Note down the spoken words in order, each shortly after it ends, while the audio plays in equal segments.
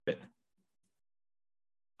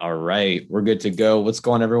All right, we're good to go. What's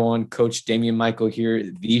going on, everyone? Coach Damian Michael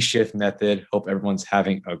here, The Shift Method. Hope everyone's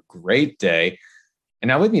having a great day. And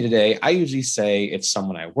now with me today, I usually say it's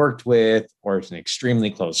someone I worked with or it's an extremely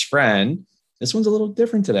close friend. This one's a little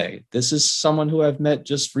different today. This is someone who I've met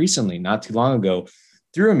just recently, not too long ago,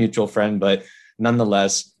 through a mutual friend, but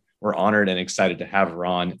nonetheless, we're honored and excited to have her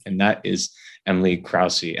on, and that is Emily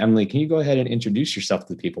Krause. Emily, can you go ahead and introduce yourself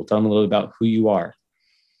to the people? Tell them a little about who you are.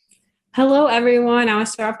 Hello, everyone. I want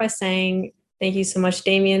to start off by saying thank you so much,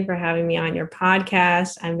 Damian, for having me on your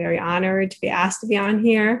podcast. I'm very honored to be asked to be on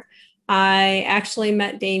here. I actually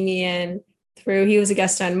met Damian he was a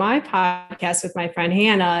guest on my podcast with my friend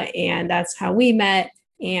Hannah, and that's how we met.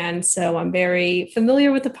 And so I'm very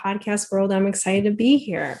familiar with the podcast world. I'm excited to be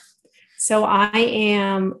here. So I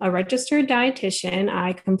am a registered dietitian.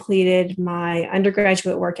 I completed my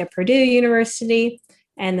undergraduate work at Purdue University.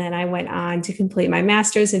 And then I went on to complete my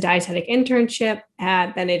master's in dietetic internship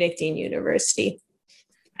at Benedictine University.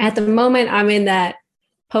 At the moment, I'm in that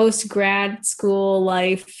post-grad school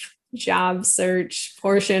life, job search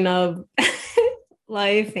portion of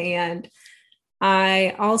life. And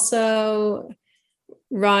I also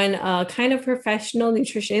run a kind of professional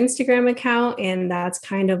nutrition Instagram account. And that's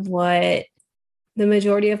kind of what the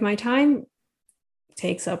majority of my time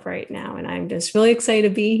takes up right now. And I'm just really excited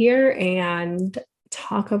to be here and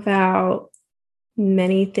talk about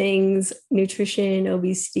many things: nutrition,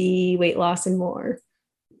 obesity, weight loss, and more.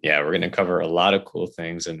 Yeah, we're going to cover a lot of cool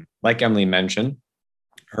things. And like Emily mentioned,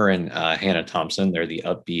 her and Hannah Thompson, they're the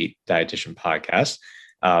Upbeat Dietitian podcast.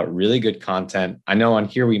 Really good content. I know on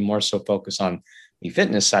here we more so focus on the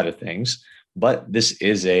fitness side of things, but this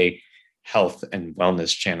is a health and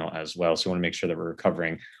wellness channel as well. So we want to make sure that we're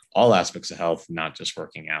covering all aspects of health, not just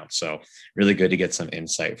working out. So really good to get some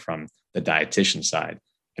insight from the dietitian side.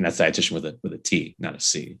 And that's dietitian with a T, not a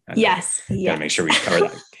C. Yes. Gotta make sure we cover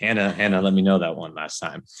that. Hannah, let me know that one last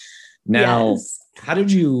time. Now, yes. How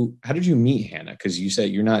did you meet Hannah? Because you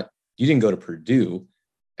said you didn't go to Purdue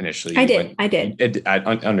initially. I did. At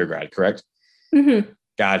undergrad, correct? Mm-hmm.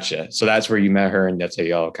 Gotcha. So that's where you met her, and that's how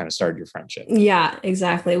y'all kind of started your friendship. Yeah,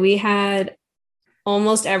 exactly. We had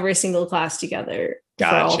almost every single class together for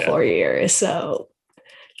all 4 years. So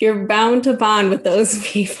you're bound to bond with those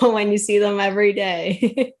people when you see them every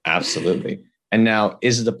day. Absolutely. And now,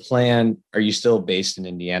 is the plan, are you still based in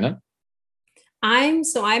Indiana? I'm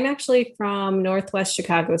actually from Northwest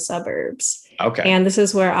Chicago suburbs. Okay. And this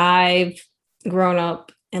is where I've grown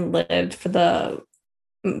up and lived for the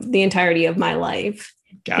entirety of my life.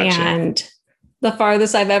 Gotcha. And the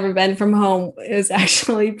farthest I've ever been from home is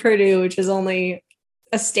actually Purdue, which is only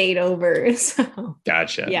a state over. So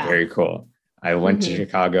gotcha. Yeah. Very cool. I went to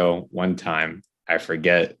Chicago one time. I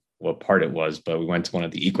forget what part it was, but we went to one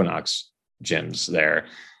of the Equinox gyms there.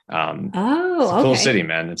 It's a cool city,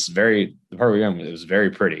 man. The part we went, it was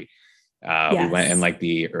very pretty. We went in like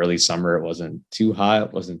the early summer. It wasn't too hot.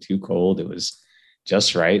 It wasn't too cold. It was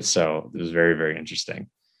just right. So it was very, very interesting.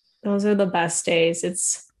 Those are the best days.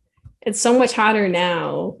 It's so much hotter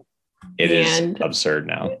now. It is absurd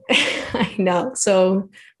now. I know.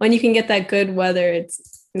 So when you can get that good weather, it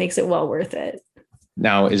makes it well worth it.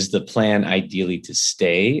 Now, is the plan ideally to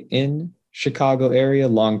stay in Chicago area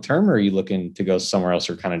long-term, or are you looking to go somewhere else,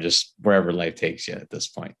 or kind of just wherever life takes you at this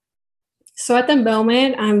point? So at the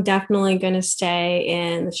moment, I'm definitely going to stay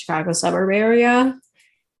in the Chicago suburb area.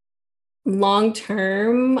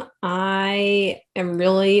 Long-term, I am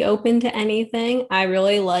really open to anything. I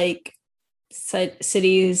really like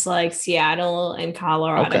cities like Seattle and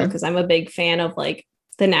Colorado because I'm a big fan of like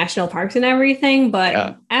the national parks and everything.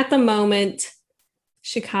 But at the moment,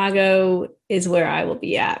 Chicago is where I will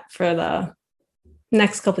be at for the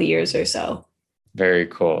next couple of years or so. Very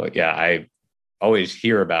cool. Yeah, I always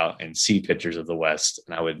hear about and see pictures of the West,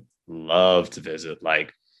 and I would love to visit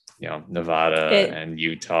like, Nevada and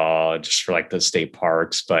Utah just for like the state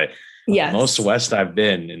parks. But most west I've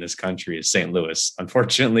been in this country is St. Louis,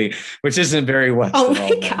 unfortunately, which isn't very west at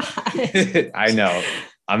all. God. I know.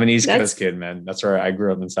 I'm an East Coast kid, man. That's where I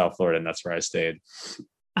grew up in South Florida, and that's where I stayed.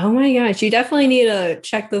 Oh my gosh, you definitely need to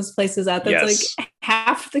check those places out. That's like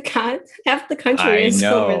half the country is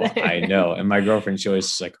over there. I know. And my girlfriend, she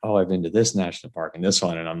always like, "Oh, I've been to this national park and this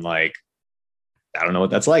one," and I'm like, I don't know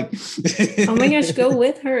what that's like. Oh my gosh, go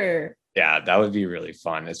with her. Yeah, that would be really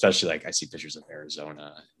fun. Especially like I see pictures of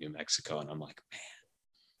Arizona, New Mexico, and I'm like, man,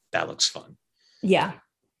 that looks fun. Yeah.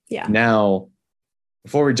 Yeah. Now,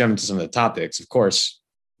 before we jump into some of the topics, of course,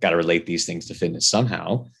 got to relate these things to fitness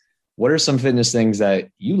somehow. What are some fitness things that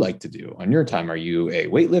you like to do on your time? Are you a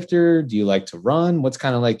weightlifter? Do you like to run? What's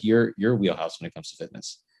kind of like your wheelhouse when it comes to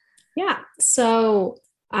fitness? Yeah. So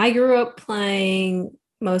I grew up playing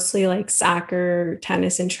mostly like soccer,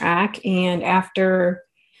 tennis, and track. And after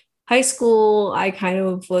high school, I kind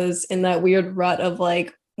of was in that weird rut of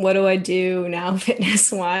like, what do I do now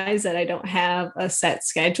fitness wise that I don't have a set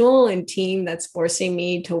schedule and team that's forcing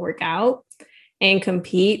me to work out and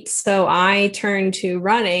compete. So I turned to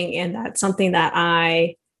running, and that's something that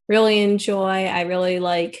I really enjoy. I really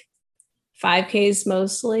like 5Ks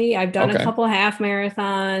mostly. I've done a Okay. couple half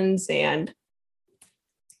marathons and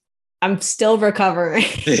I'm still recovering.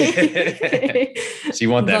 So you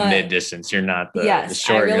want that But mid distance. You're not the yes, I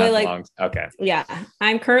short, you're really not the like, long. Okay. yeah,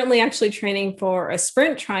 I'm currently actually training for a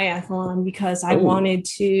sprint triathlon because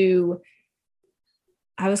Oh,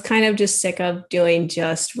 I was kind of just sick of doing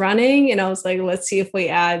just running. And I was like, let's see if we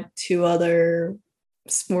add two other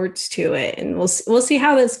sports to it. And we'll see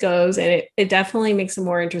how this goes. And it definitely makes it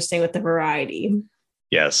more interesting with the variety.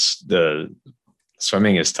 yes. The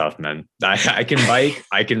swimming is tough, man. I can bike,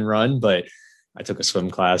 I can run, but I took a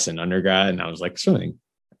swim class in undergrad and I was like, swimming.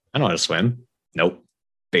 I don't know how to swim. Nope.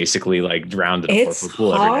 Basically, like drowned in a 4 foot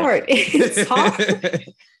pool every Hard. It's hard.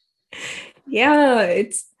 day. Yeah,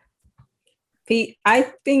 I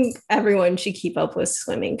think everyone should keep up with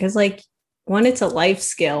swimming because, like, one, it's a life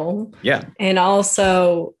skill, Yeah, and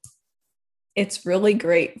also it's really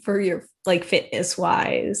great for your like fitness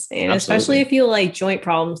wise, and especially absolutely. if you like joint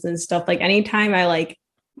problems and stuff. Like, anytime I like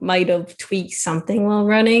might have tweaked something while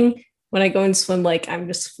running, when I go and swim, like I'm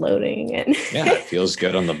just floating and Yeah, it feels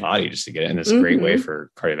good on the body just to get it. And it's a great way mm-hmm,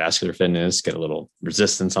 for cardiovascular fitness, get a little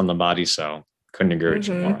resistance on the body. So couldn't agree with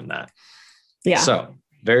you more mm-hmm. on that. Yeah. So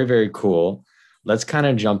very, very cool. Let's kind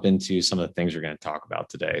of jump into some of the things we're going to talk about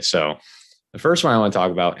today. So the first one I want to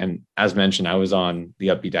talk about, and as mentioned, I was on the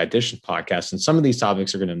Upbeat Dietitian podcast, and some of these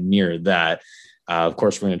topics are going to mirror that. Of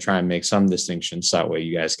course, we're going to try and make some distinctions so that way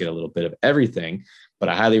you guys get a little bit of everything. But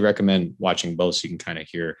I highly recommend watching both so you can kind of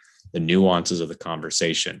hear the nuances of the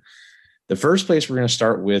conversation. The first place we're going to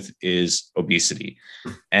start with is obesity.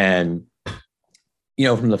 And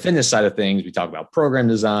from the fitness side of things, we talk about program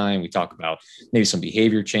design, we talk about maybe some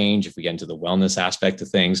behavior change if we get into the wellness aspect of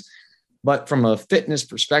things. But from a fitness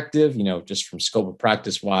perspective, just from scope of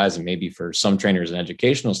practice wise, and maybe for some trainers, an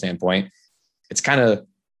educational standpoint, it's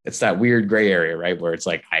that weird gray area, right? Where it's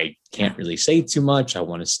like, I can't really say too much. I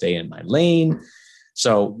want to stay in my lane.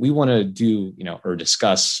 So we want to do, or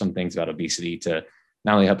discuss some things about obesity to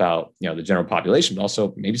not only help out, the general population, but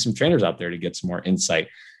also maybe some trainers out there to get some more insight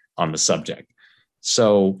on the subject.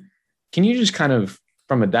 So can you just kind of,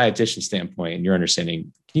 from a dietitian standpoint and your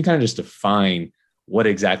understanding, can you kind of just define what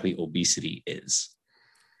exactly obesity is?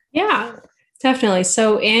 Yeah, definitely.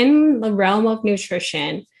 So, in the realm of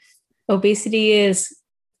nutrition, obesity is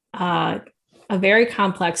uh, a very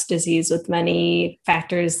complex disease with many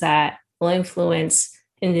factors that will influence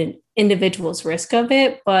an individual's risk of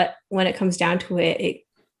it. But when it comes down to it,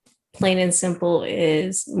 plain and simple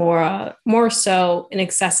is more so an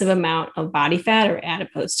excessive amount of body fat or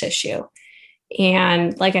adipose tissue.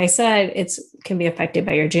 And like I said, it can be affected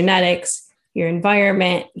by your genetics, your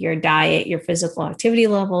environment, your diet, your physical activity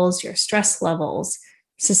levels, your stress levels,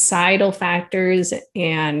 societal factors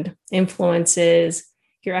and influences,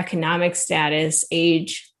 your economic status,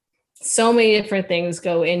 age. So many different things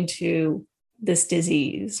go into this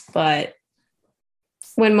disease. But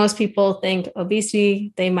when most people think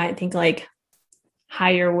obesity, they might think like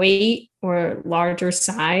higher weight or larger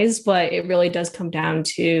size, but it really does come down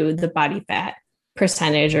to the body fat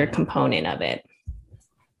percentage or component of it.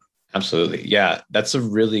 Absolutely. Yeah, that's a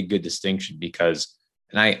really good distinction because,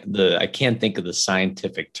 and I can't think of the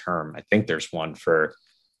scientific term. I think there's one for,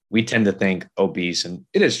 we tend to think obese, and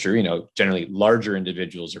it is true, generally larger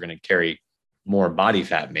individuals are going to carry more body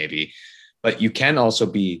fat maybe, but you can also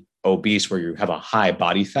be obese where you have a high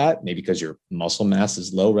body fat, maybe because your muscle mass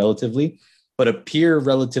is low relatively, but appear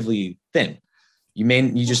relatively thin.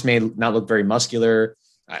 You just may not look very muscular.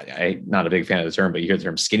 I'm not a big fan of the term, but you hear the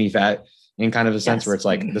term skinny fat in kind of a sense where it's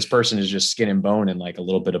like this person is just skin and bone and like a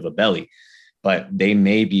little bit of a belly, but they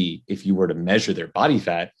may be, if you were to measure their body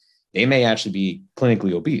fat, they may actually be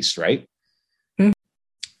clinically obese, right? Mm-hmm.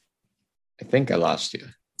 I think I lost you.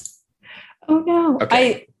 Oh no.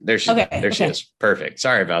 Okay. There she Okay. is. Perfect.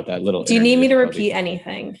 Sorry about that little. Do you need me to repeat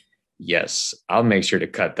anything? Yes, I'll make sure to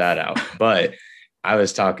cut that out. But I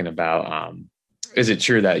was talking about, is it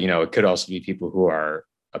true that, it could also be people who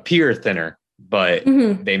appear thinner, but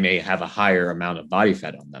they may have a higher amount of body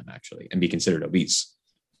fat on them actually and be considered obese?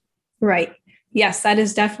 Right. Yes, that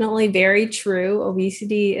is definitely very true.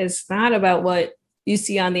 Obesity is not about what you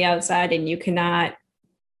see on the outside, and you cannot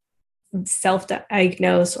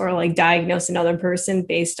self-diagnose or like diagnose another person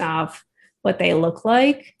based off what they look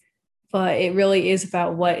like. but it really is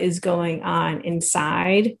about what is going on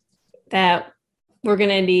inside, that we're going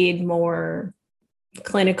to need more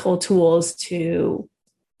clinical tools to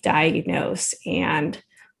diagnose. And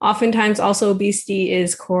oftentimes also obesity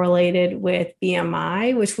is correlated with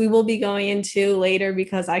BMI, which we will be going into later,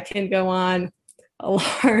 because I can go on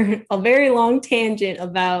a very long tangent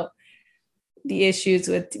about the issues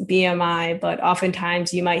with BMI, but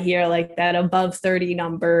oftentimes you might hear like that above 30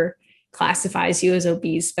 number classifies you as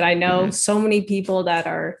obese. But I know so many people that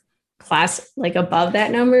are like above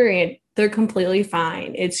that number and they're completely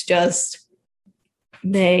fine. It's just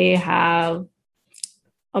they have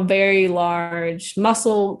a very large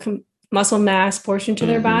muscle mass portion to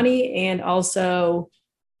their body, and also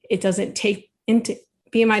it doesn't take into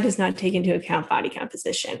BMI does not take into account body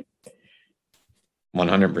composition.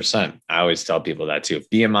 100%. I always tell people that too.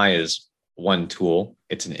 BMI is one tool.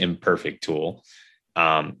 It's an imperfect tool.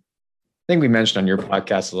 I think we mentioned on your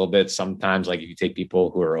podcast a little bit, sometimes like if you take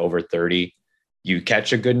people who are over 30, you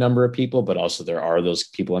catch a good number of people, but also there are those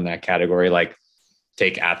people in that category, like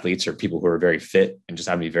take athletes or people who are very fit and just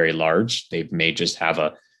happen to be very large. They may just have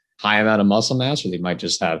a high amount of muscle mass, or they might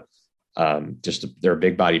just have they're a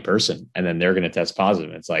big body person, and then they're going to test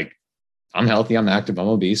positive. It's like, I'm healthy, I'm active, I'm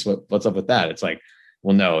obese. What's up with that? It's like,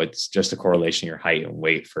 well, no, it's just a correlation of your height and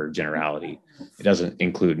weight for generality. It doesn't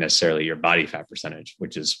include necessarily your body fat percentage,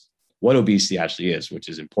 which is what obesity actually is, which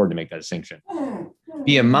is important to make that distinction.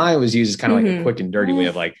 BMI was used as kind of like a quick and dirty way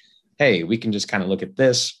of like, hey, we can just kind of look at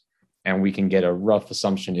this and we can get a rough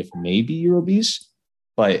assumption if maybe you're obese,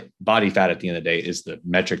 but body fat at the end of the day is the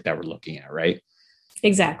metric that we're looking at, right?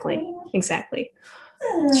 Exactly.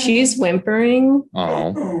 She's whimpering.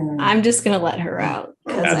 Oh, I'm just going to let her out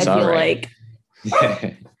because I feel right.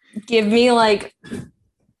 like, give me like,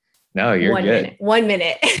 no, you're good. 1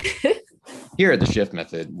 minute. Here at the Shift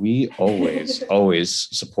Method, we always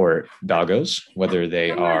support doggos, whether they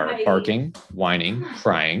are barking, whining,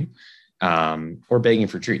 crying, or begging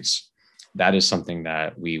for treats. That is something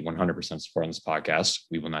that we 100% support on this podcast.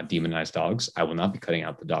 We will not demonize dogs. I will not be cutting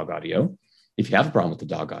out the dog audio. If you have a problem with the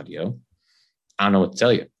dog audio, I don't know what to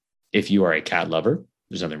tell you. If you are a cat lover,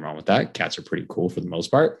 there's nothing wrong with that. Cats are pretty cool for the most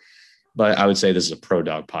part. But I would say this is a pro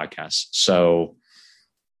dog podcast. So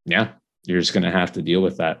yeah, you're just going to have to deal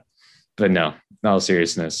with that. But no, in all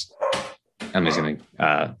seriousness, I'm just going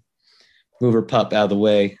to move her pup out of the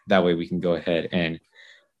way. That way we can go ahead and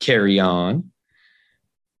carry on.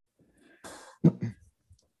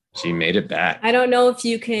 She made it back. I don't know if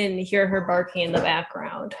you can hear her barking in the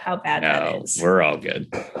background, how bad that is. We're all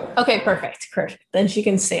good. Okay, perfect. Then she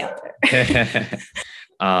can stay up there.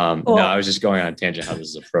 No, I was just going on a tangent how this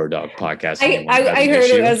is a pro dog podcast. I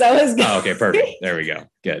heard it as I was going. Oh, okay, perfect. There we go.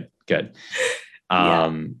 Good.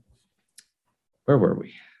 Where were we?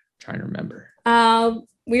 I'm trying to remember.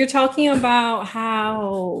 We were talking about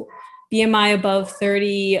how BMI above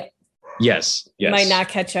 30 yes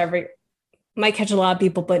might catch a lot of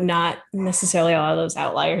people, but not necessarily a lot of those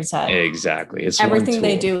outliers. Exactly. It's everything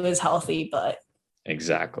they do is healthy, but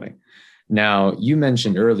exactly. Now, you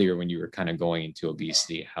mentioned earlier when you were kind of going into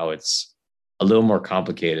obesity, how it's a little more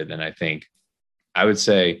complicated than I think. I would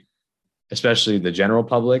say, especially the general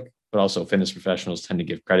public, but also fitness professionals tend to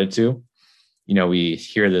give credit to. You know, we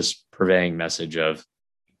hear this purveying message of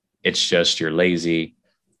it's just you're lazy.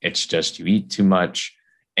 It's just you eat too much.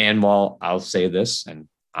 And while I'll say this, and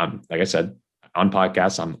I'm, like I said, on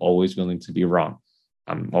podcasts, I'm always willing to be wrong.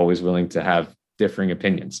 I'm always willing to have differing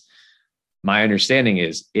opinions. My understanding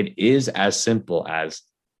is it is as simple as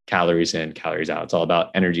calories in, calories out. It's all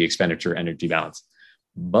about energy expenditure, energy balance.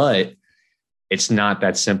 But it's not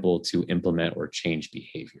that simple to implement or change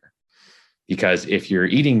behavior. Because if you're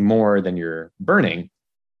eating more than you're burning,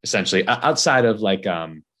 essentially outside of like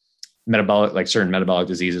metabolic, like certain metabolic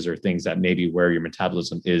diseases or things that maybe where your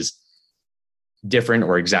metabolism is different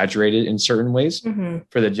or exaggerated in certain ways,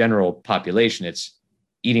 for the general population, it's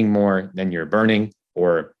eating more than you're burning,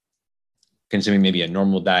 or consuming maybe a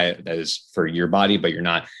normal diet that is for your body, but you're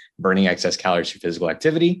not burning excess calories through physical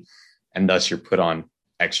activity, and thus you're put on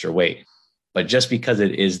extra weight. But just because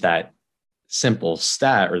it is that simple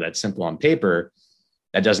stat or that simple on paper,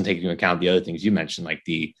 that doesn't take into account the other things you mentioned, like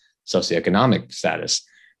the socioeconomic status,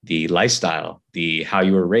 the lifestyle, the how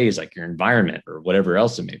you were raised, like your environment or whatever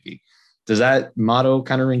else it may be. Does that motto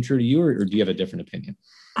kind of ring true to you, or do you have a different opinion?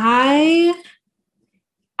 I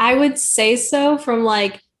would say so. From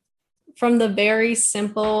the very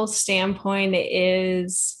simple standpoint, it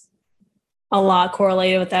is a lot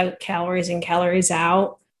correlated with that calories in, calories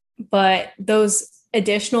out. But those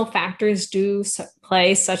additional factors do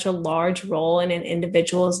play such a large role in an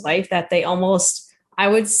individual's life that they almost, I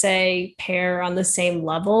would say pair on the same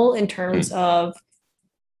level in terms of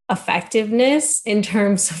effectiveness, in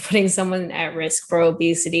terms of putting someone at risk for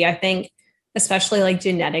obesity. I think especially like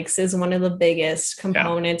genetics is one of the biggest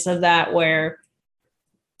components of that, where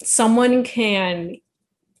someone can,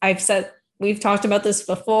 we've talked about this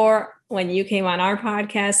before when you came on our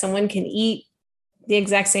podcast, someone can eat the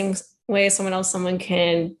exact same way as someone else, someone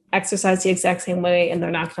can exercise the exact same way, and they're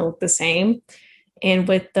not going to look the same. And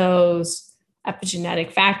with those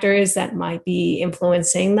epigenetic factors that might be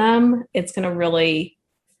influencing them, it's going to really,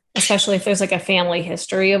 especially if there's like a family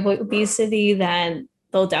history of obesity, then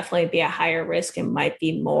they'll definitely be at higher risk and might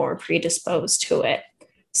be more predisposed to it.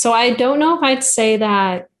 So I don't know if I'd say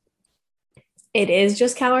that it is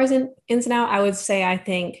just calories ins and out. I would say I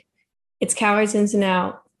think it's calories ins and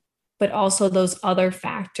out, but also those other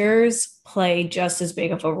factors play just as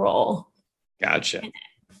big of a role. Gotcha.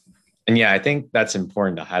 And yeah, I think that's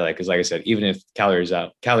important to highlight because, like I said, even if calories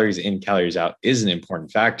in, calories out is an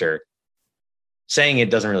important factor, saying it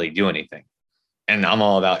doesn't really do anything. And I'm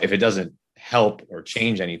all about if it doesn't help or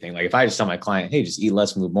change anything. Like if I just tell my client, hey, just eat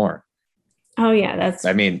less, move more. Oh yeah,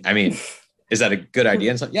 I mean, is that a good idea?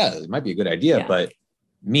 And so, yeah, it might be a good idea, but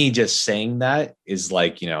me just saying that is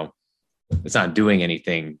like, it's not doing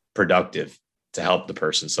anything productive to help the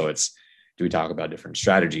person. So do we talk about different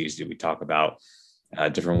strategies? Do we talk about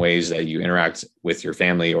different ways that you interact with your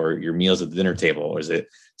family or your meals at the dinner table? Or is it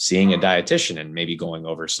seeing a dietitian and maybe going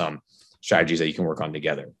over some strategies that you can work on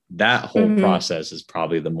together? That whole process is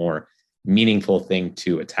probably the more meaningful thing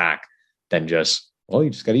to attack than just, well, you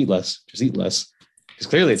just got to eat less, just eat less. Because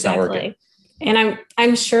clearly it's not working. And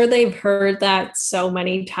I'm sure they've heard that so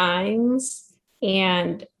many times,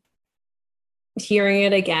 and hearing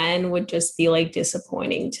it again would just be like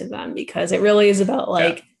disappointing to them, because it really is about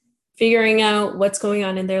like figuring out what's going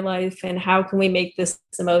on in their life and how can we make this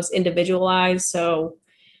the most individualized so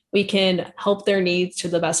we can help their needs to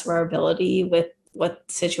the best of our ability with what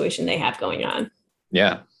situation they have going on.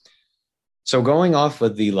 Yeah. So going off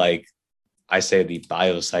with the, like, I say the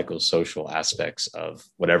biopsychosocial aspects of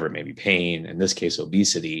whatever, maybe pain, in this case,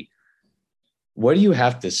 obesity, what do you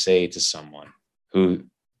have to say to someone who,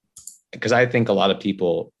 because I think a lot of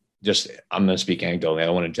people I'm going to speak anecdotally, I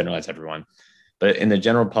don't want to generalize everyone, but in the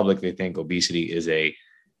general public, they think obesity is a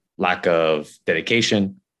lack of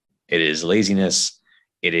dedication. It is laziness.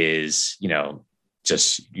 It is,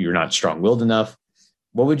 just you're not strong-willed enough.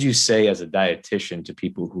 What would you say as a dietitian to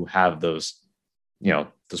people who have those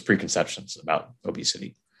preconceptions about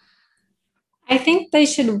obesity? I think they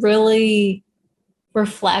should really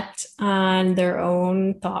reflect on their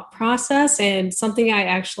own thought process. And something I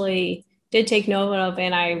actually did take note of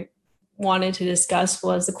and I wanted to discuss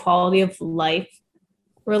was the quality of life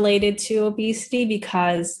related to obesity,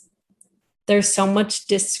 because there's so much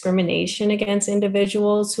discrimination against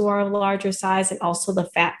individuals who are larger size, and also the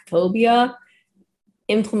fat phobia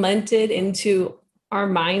implemented into our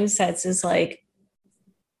mindsets is like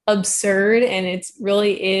absurd. And it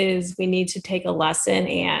really is, we need to take a lesson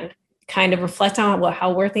and kind of reflect on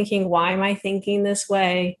how we're thinking. Why am I thinking this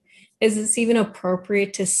way? Is this even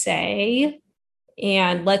appropriate to say?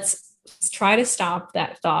 And let's try to stop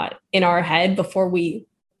that thought in our head before we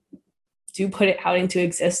do put it out into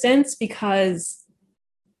existence, because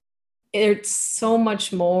it's so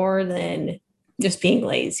much more than just being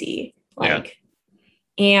lazy.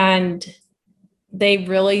 And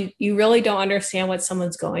you really don't understand what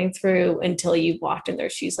someone's going through until you've walked in their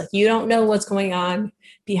shoes. Like, you don't know what's going on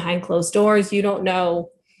behind closed doors. You don't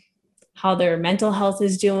know how their mental health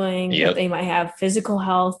is doing, what they might have physical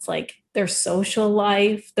health, like their social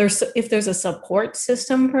life, if there's a support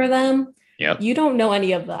system for them. You don't know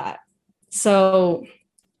any of that. So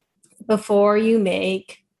before you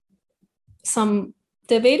make some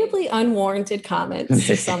debatably unwarranted comments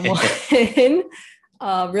to someone,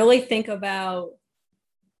 really think about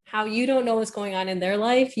how you don't know what's going on in their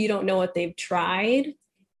life. You don't know what they've tried,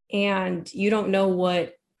 and you don't know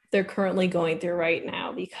what they're currently going through right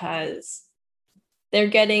now, because they're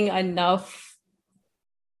getting enough,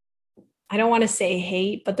 I don't want to say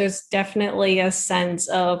hate, but there's definitely a sense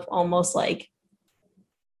of almost like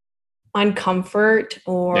uncomfort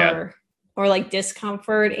or like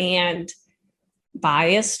discomfort and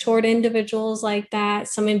bias toward individuals like that.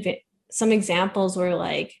 Some examples were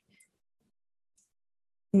like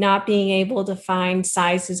not being able to find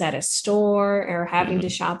sizes at a store, or having to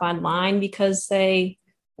shop online because they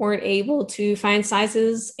weren't able to find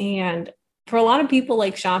sizes. And for a lot of people,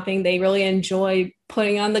 like shopping, they really enjoy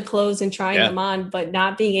putting on the clothes and trying them on, but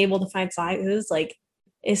not being able to find sizes like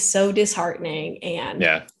is so disheartening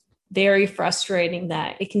and very frustrating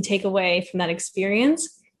that it can take away from that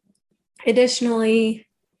experience. Additionally,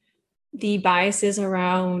 the biases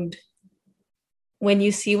around when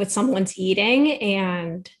you see what someone's eating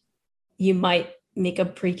and you might make a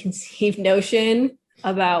preconceived notion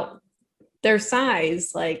about their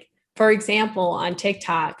size. Like, for example, on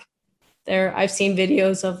TikTok, I've seen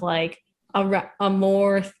videos of like a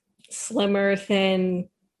more slimmer, thin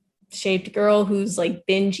shaped girl who's like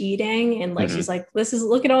binge eating, and like she's like,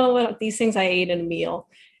 look at all of these things I ate in a meal.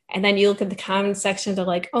 And then you look at the comment section, they're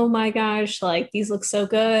like, oh my gosh, like these look so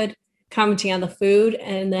good, commenting on the food.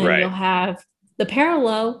 And then you'll have the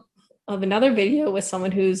parallel of another video with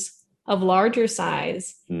someone who's of larger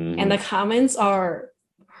size, and the comments are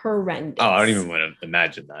horrendous. Oh, I don't even want to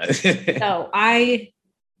imagine that. So I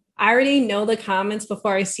already know the comments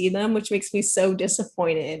before I see them, which makes me so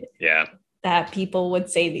disappointed. Yeah. That people would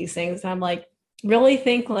say these things. And I'm like, really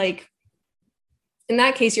think like, in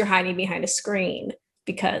that case, you're hiding behind a screen,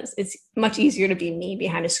 because it's much easier to be me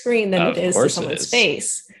behind a screen than it is to someone's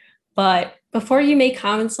face. But before you make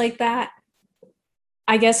comments like that,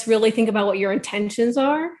 I guess really think about what your intentions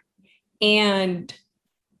are. And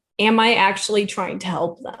am I actually trying to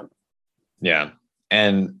help them? Yeah.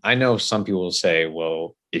 And I know some people will say,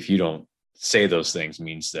 well, if you don't say those things,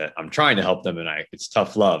 means that I'm trying to help them and it's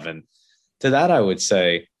tough love. And to that, I would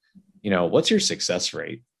say, what's your success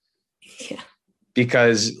rate? Yeah.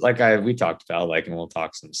 Because we talked about, and we'll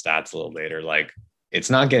talk some stats a little later, it's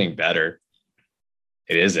not getting better.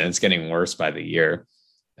 It isn't. It's getting worse by the year.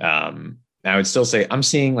 I would still say I'm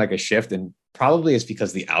seeing a shift, and probably it's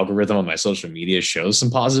because the algorithm on my social media shows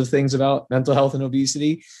some positive things about mental health and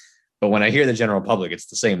obesity. But when I hear the general public, it's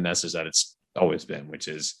the same message that it's always been, which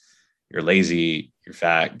is you're lazy, you're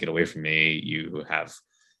fat, get away from me. You have,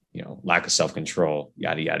 lack of self-control,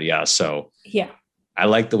 yada, yada, yada. So yeah, I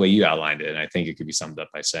like the way you outlined it. And I think it could be summed up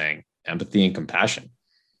by saying empathy and compassion.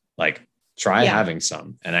 Try having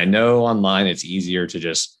some. And I know online it's easier to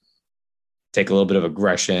just take a little bit of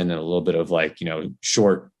aggression and a little bit of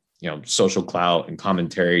short, social clout and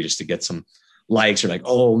commentary just to get some likes, or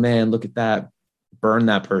oh man, look at that, burn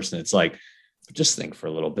that person. It's just think for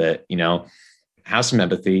a little bit, have some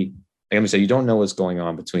empathy. Like I'm saying, you don't know what's going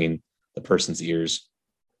on between the person's ears.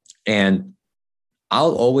 And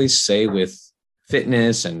I'll always say with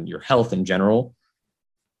fitness and your health in general,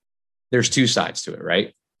 there's two sides to it,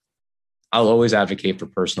 right? I'll always advocate for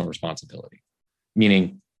personal responsibility,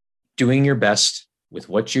 meaning doing your best with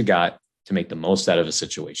what you got to make the most out of a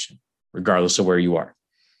situation, regardless of where you are.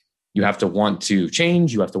 You have to want to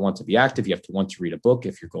change. You have to want to be active. You have to want to read a book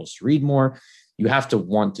if your goal is to read more. You have to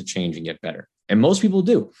want to change and get better. And most people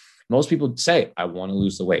do. Most people say, I want to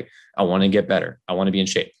lose the weight. I want to get better. I want to be in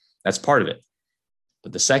shape. That's part of it.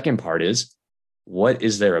 But the second part is, what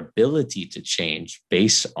is their ability to change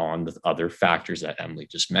based on the other factors that Emily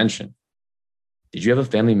just mentioned? Did you have a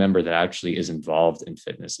family member that actually is involved in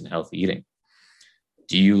fitness and healthy eating?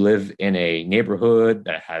 Do you live in a neighborhood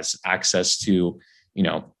that has access to,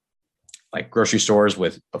 grocery stores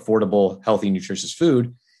with affordable, healthy, nutritious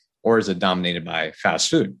food, or is it dominated by fast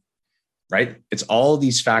food? Right? It's all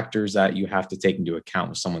these factors that you have to take into account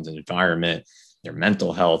with someone's environment, their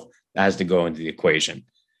mental health, that has to go into the equation.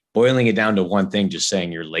 Boiling it down to one thing, just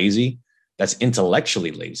saying you're lazy, that's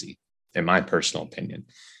intellectually lazy, in my personal opinion.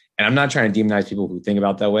 And I'm not trying to demonize people who think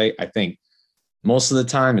about that way. I think most of the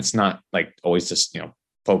time it's not always just,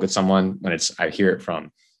 poke at someone when I hear it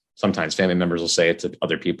from sometimes family members will say it to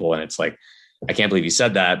other people. And it's I can't believe you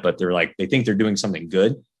said that, but they're they think they're doing something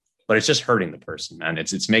good, but it's just hurting the person, man.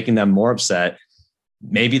 It's making them more upset.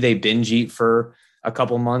 Maybe they binge eat for a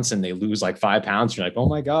couple months and they lose 5 pounds. You're oh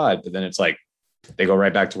my God. But then it's they go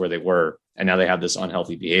right back to where they were. And now they have this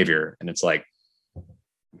unhealthy behavior. And it's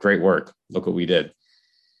great work. Look what we did.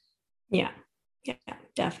 Yeah,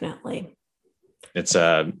 definitely. It's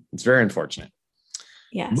very unfortunate.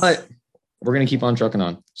 Yes. But we're going to keep on trucking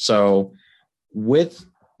on. So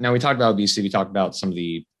now we talked about obesity, we talked about some of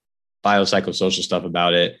the biopsychosocial stuff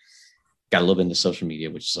about it, got a little bit into social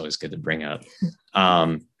media, which is always good to bring up.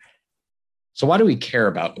 So why do we care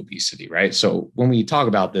about obesity, right? So when we talk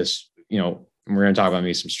about this, we're going to talk about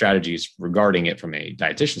maybe some strategies regarding it from a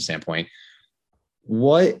dietitian standpoint.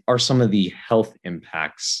 What are some of the health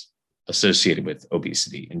impacts associated with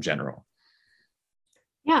obesity in general?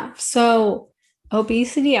 Yeah. So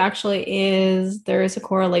obesity there is a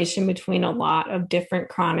correlation between a lot of different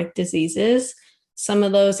chronic diseases. Some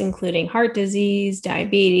of those including heart disease,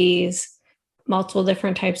 diabetes, multiple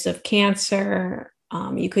different types of cancer.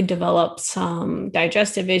 You could develop some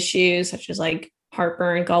digestive issues such as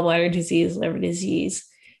heartburn, gallbladder disease, liver disease.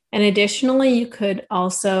 And additionally, you could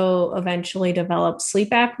also eventually develop sleep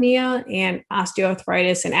apnea and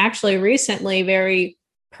osteoarthritis. And actually recently, very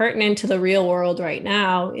pertinent to the real world right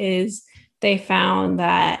now is they found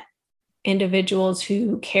that individuals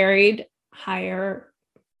who carried higher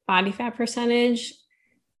body fat percentage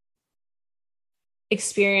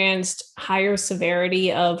experienced higher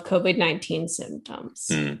severity of COVID-19 symptoms.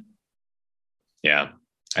 Yeah,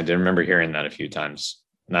 I did remember hearing that a few times.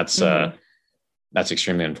 And that's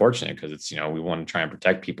extremely unfortunate because it's, we want to try and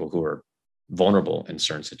protect people who are vulnerable in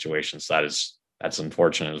certain situations. That's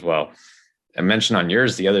unfortunate as well. I mentioned on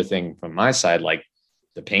yours, the other thing from my side, like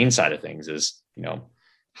the pain side of things is,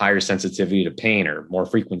 higher sensitivity to pain or more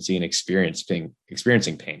frequency in experiencing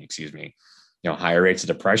pain, higher rates of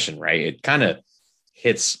depression, right? It kind of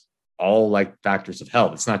hits all like factors of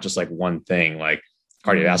health. It's not just like one thing, like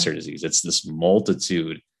cardiovascular disease. It's this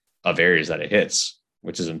multitude of areas that it hits,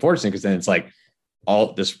 which is unfortunate because then it's like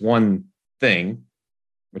all this one thing,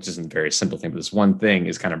 which isn't a very simple thing, but this one thing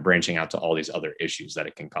is kind of branching out to all these other issues that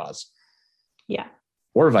it can cause. Yeah.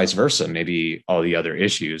 Or vice versa. Maybe all the other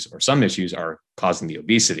issues or some issues are causing the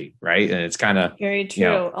obesity, right? And it's kind of very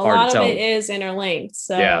true. A lot of it is interlinked.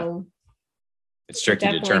 So yeah, it's tricky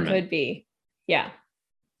to determine. Could be. Yeah.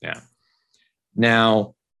 Yeah.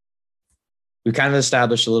 Now, we kind of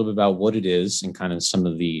established a little bit about what it is and kind of some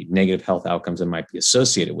of the negative health outcomes that might be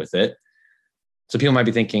associated with it. So people might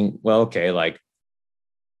be thinking, well, okay, like,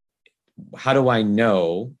 how do I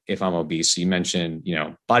know if I'm obese? So you mentioned,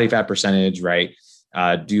 body fat percentage, right?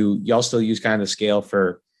 Do y'all still use kind of the scale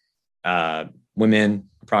for women,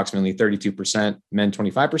 approximately 32%, men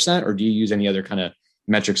 25%, or do you use any other kind of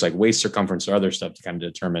metrics like waist circumference or other stuff to kind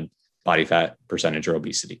of determine body fat percentage or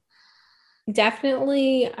obesity?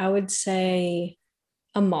 Definitely, I would say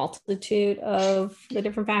a multitude of the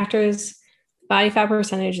different factors. Body fat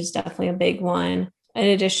percentage is definitely a big one. And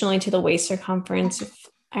additionally to the waist circumference, if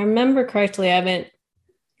I remember correctly, I haven't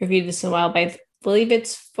reviewed this in a while, but I believe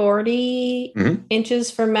it's 40 inches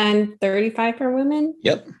for men, 35 for women.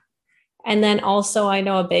 Yep. And then also I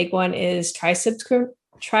know a big one is tricep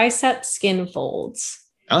skin folds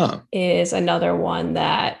is another one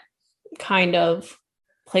that kind of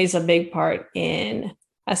plays a big part in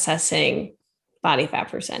assessing body fat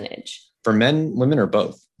percentage. For men, women, or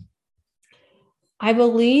both? I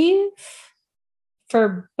believe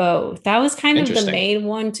for both. That was kind of the main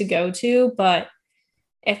one to go to, but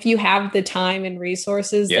if you have the time and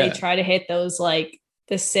resources, they try to hit those like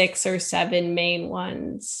the 6 or 7 main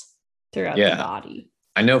ones throughout the body.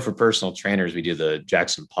 I know for personal trainers, we do the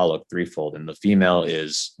Jackson Pollock threefold, and the female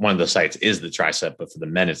is one of the sites is the tricep, but for the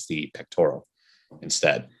men, it's the pectoral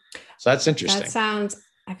instead. So that's interesting.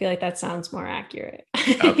 I feel like that sounds more accurate.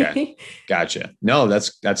 Okay. Gotcha. No,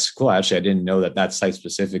 that's cool. Actually, I didn't know that site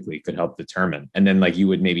specifically could help determine. And then like you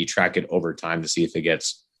would maybe track it over time to see if it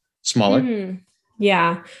gets smaller. Mm-hmm.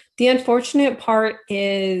 Yeah. The unfortunate part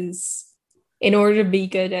is in order to be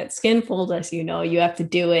good at skin fold, as you know, you have to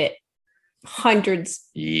do it hundreds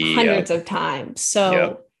of times.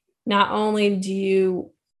 So not only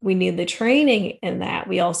we need the training in that,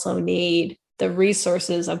 we also need the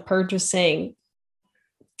resources of purchasing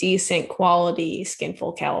decent quality skin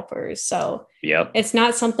fold calipers. So it's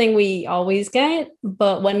not something we always get,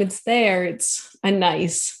 but when it's there, it's a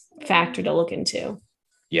nice factor to look into.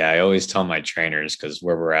 Yeah, I always tell my trainers, because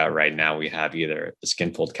where we're at right now, we have either the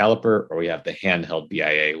skin fold caliper or we have the handheld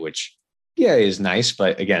BIA, which BIA is nice.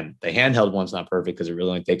 But again, the handheld one's not perfect because it really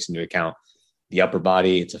only takes into account the upper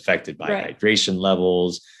body. It's affected by hydration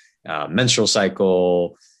levels, menstrual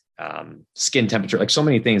cycle, skin temperature, like so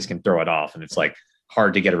many things can throw it off. And it's like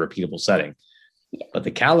hard to get a repeatable setting. Yeah. But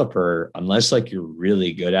the caliper, unless like you're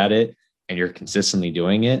really good at it and you're consistently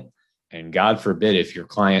doing it, and God forbid, if your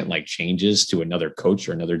client like changes to another coach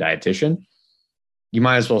or another dietitian, you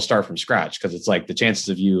might as well start from scratch because it's like the chances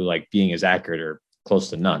of you like being as accurate are close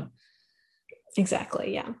to none.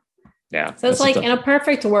 Exactly. Yeah. Yeah. So it's like in a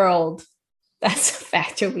perfect world, that's a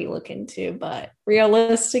factor we look into, but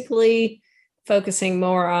realistically focusing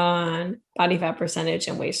more on body fat percentage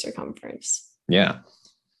and waist circumference. Yeah.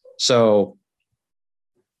 So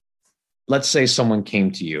let's say someone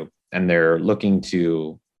came to you and they're looking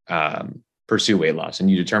to pursue weight loss,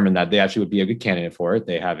 and you determine that they actually would be a good candidate for it.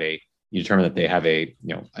 You determine that they have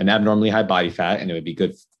an abnormally high body fat, and it would be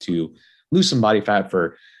good to lose some body fat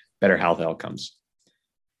for better health outcomes.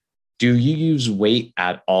 Do you use weight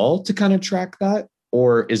at all to kind of track that?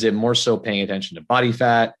 Or is it more so paying attention to body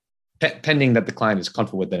fat, pending that the client is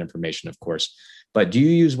comfortable with that information, of course, but do you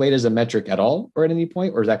use weight as a metric at all or at any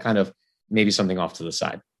point? Or is that kind of maybe something off to the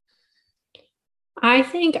side? I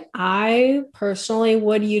think I personally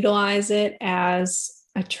would utilize it as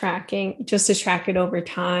just to track it over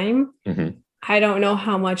time. Mm-hmm. I don't know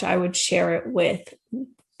how much I would share it with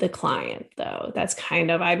the client though. That's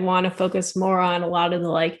kind of, I'd want to focus more on a lot of the,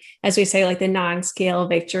 like, as we say, like the non-scale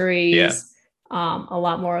victories, a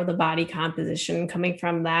lot more of the body composition coming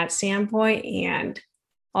from that standpoint. And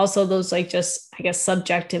also those like just, I guess,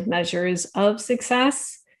 subjective measures of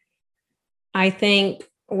success. I think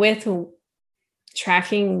with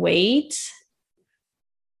tracking weight,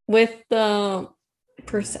 with the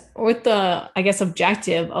I guess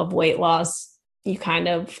objective of weight loss, you kind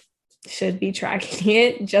of should be tracking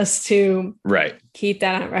it just to keep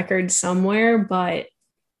that on record somewhere, but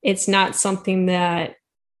it's not something that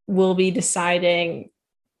will be deciding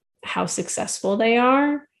how successful they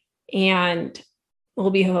are, and we'll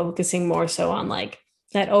be focusing more so on like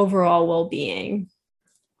that overall well-being.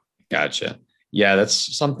 Gotcha. Yeah,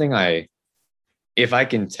 that's something if I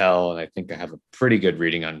can tell, and I think I have a pretty good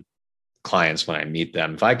reading on clients when I meet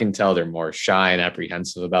them, if I can tell they're more shy and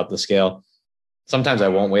apprehensive about the scale, sometimes I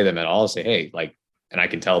won't weigh them at all. I'll say, hey, like, and I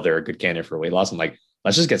can tell they're a good candidate for weight loss. I'm like,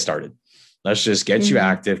 let's just get started. Let's just get you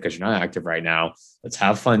active because you're not active right now. Let's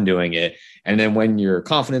have fun doing it. And then when your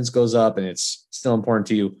confidence goes up and it's still important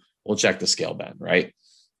to you, we'll check the scale then, right?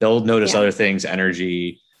 They'll notice other things,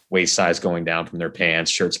 energy, waist size going down from their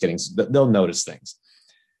pants, shirts they'll notice things.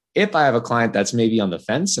 If I have a client that's maybe on the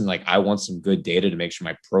fence and like, I want some good data to make sure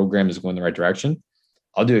my program is going the right direction,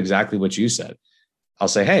 I'll do exactly what you said. I'll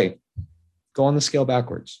say, hey, go on the scale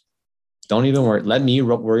backwards. Don't even worry. Let me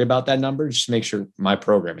worry about that number. Just make sure my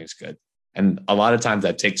programming is good. And a lot of times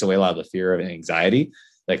that takes away a lot of the fear of anxiety.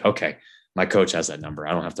 Like, okay, my coach has that number.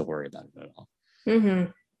 I don't have to worry about it at all.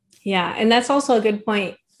 Mm-hmm. Yeah. And that's also a good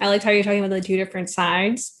point. I liked how you're talking about the two different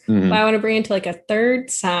sides, but I want to bring into like a third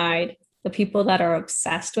side, the people that are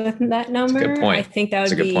obsessed with that number. That's a good point. I think that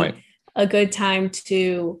would be a good time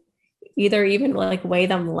to either even like weigh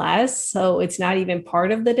them less, so it's not even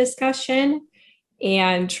part of the discussion,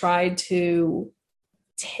 and try to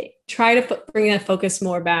bring that focus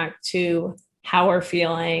more back to how we're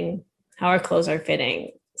feeling, how our clothes are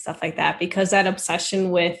fitting, stuff like that, because that obsession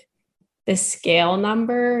with the scale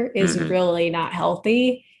number is really not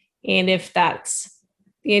healthy. And if that's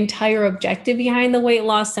the entire objective behind the weight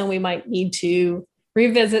loss, then we might need to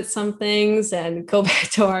revisit some things and go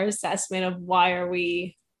back to our assessment of why are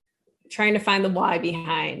we trying to find the why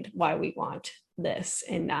behind why we want this,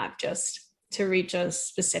 and not just to reach a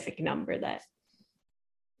specific number that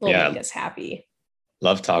will make us happy.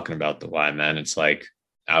 Love talking about the why, man. It's like,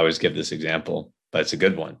 I always give this example, but it's a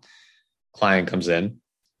good one. Client comes in,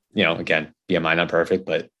 again, BMI not perfect,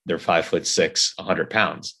 but they're 5'6", 100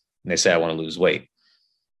 pounds. And they say, I want to lose weight.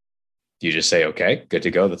 Do you just say, okay, good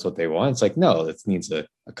to go? That's what they want. It's like, no, it needs a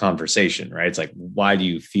conversation, right? It's like, why do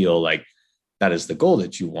you feel like that is the goal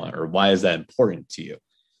that you want? Or why is that important to you?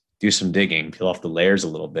 Do some digging, peel off the layers a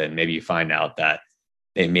little bit. And maybe you find out that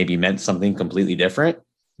they maybe meant something completely different.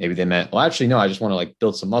 Maybe they meant, well, actually, no, I just want to like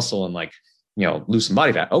build some muscle and like, lose some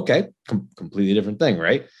body fat. Okay. Completely different thing.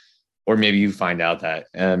 Right. Or maybe you find out that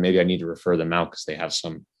maybe I need to refer them out because they have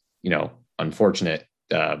some, unfortunate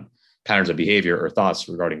patterns of behavior or thoughts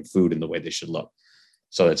regarding food and the way they should look.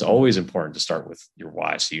 So it's always important to start with your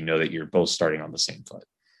why, so you know that you're both starting on the same foot.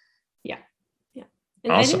 Yeah. Yeah.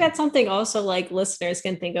 And awesome. I think that's something also like listeners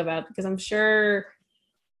can think about, because I'm sure,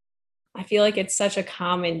 I feel like it's such a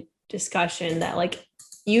common discussion that like,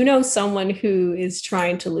 someone who is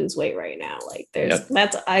trying to lose weight right now. Like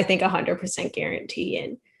that's, I think 100% guarantee.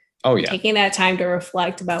 And taking that time to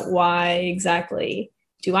reflect about why exactly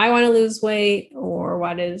do I want to lose weight, or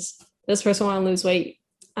why does this person want to lose weight?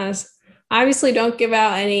 Obviously don't give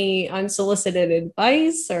out any unsolicited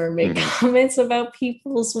advice or make comments about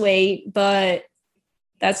people's weight, but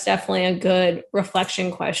that's definitely a good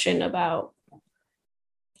reflection question about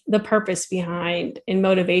the purpose behind and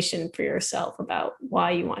motivation for yourself about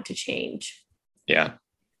why you want to change. Yeah,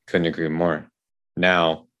 couldn't agree more.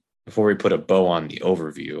 Now, before we put a bow on the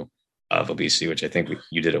overview of obesity, which I think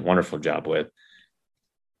you did a wonderful job with,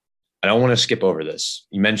 I don't want to skip over this.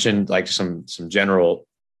 You mentioned like some general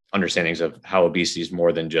understandings of how obesity is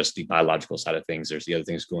more than just the biological side of things. There's the other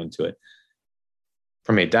things go into it.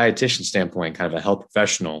 From a dietitian standpoint, kind of a health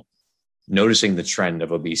professional, noticing the trend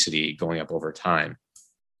of obesity going up over time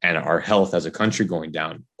and our health as a country going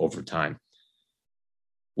down over time,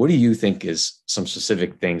 what do you think is some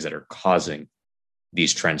specific things that are causing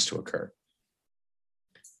these trends to occur?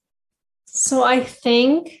 So I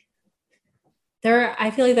think I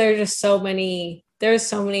feel like there are just there's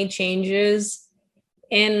so many changes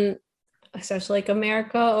in especially like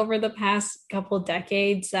America over the past couple of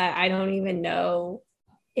decades that I don't even know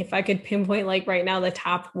if I could pinpoint like right now the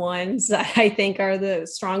top ones that I think are the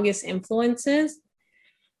strongest influences.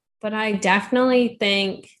 But I definitely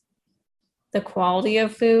think the quality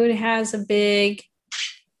of food has a big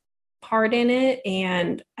part in it.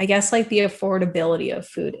 And I guess like the affordability of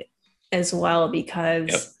food as well,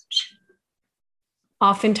 because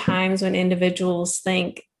oftentimes when individuals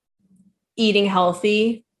think eating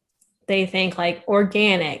healthy, they think like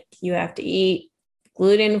organic, you have to eat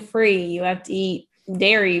gluten-free, you have to eat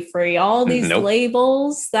dairy-free, all these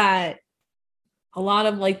labels that a lot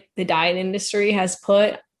of like the diet industry has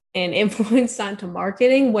put and influenced onto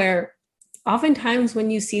marketing, where oftentimes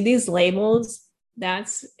when you see these labels,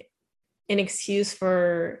 that's an excuse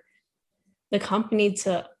for the company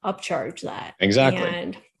to upcharge that. Exactly.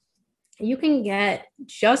 And you can get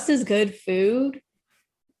just as good food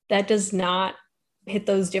that does not hit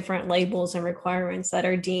those different labels and requirements that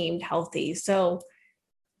are deemed healthy. So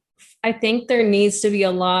I think there needs to be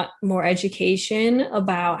a lot more education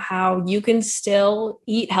about how you can still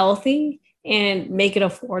eat healthy and make it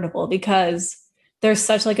affordable, because there's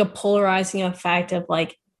such like a polarizing effect of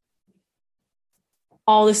like,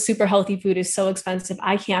 all this super healthy food is so expensive,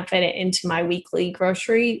 I can't fit it into my weekly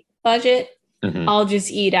grocery budget. I'll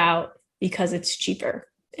just eat out because it's cheaper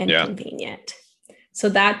and convenient. So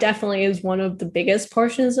that definitely is one of the biggest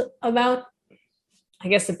portions about, I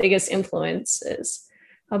guess the biggest influences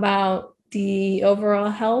about the overall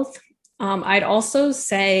health. I'd also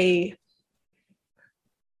say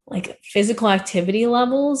like physical activity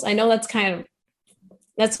levels. I know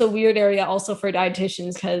that's a weird area also for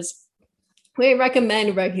dietitians, because we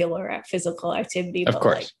recommend regular physical activity, of but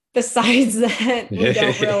course, like besides that, we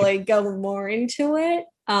don't really go more into it.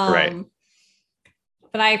 Right.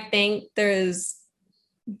 But I think there's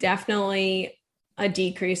definitely a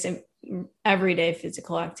decrease in everyday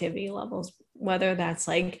physical activity levels, whether that's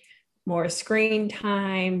like more screen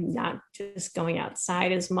time, not just going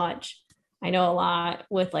outside as much. I know a lot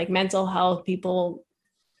with like mental health, people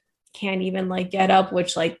can't even like get up,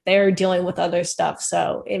 which like they're dealing with other stuff.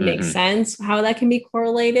 So it makes sense how that can be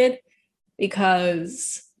correlated,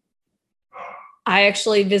 because I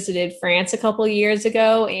actually visited France a couple of years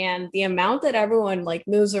ago, and the amount that everyone like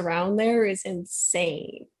moves around there is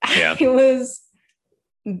insane. Yeah. I was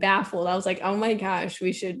baffled. I was like, oh my gosh,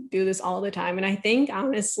 we should do this all the time. And I think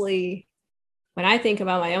honestly, when I think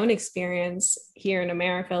about my own experience here in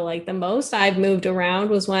America, like the most I've moved around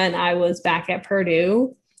was when I was back at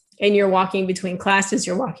Purdue, and you're walking between classes,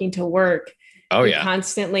 you're walking to work. You're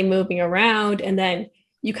constantly moving around. And then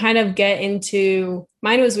you kind of get into,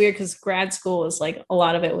 mine was weird because grad school was like, a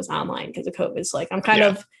lot of it was online because of COVID. So like, I'm kind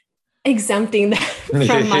of exempting that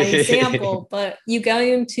from my example, but you go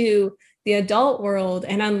into the adult world,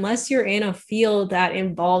 and unless you're in a field that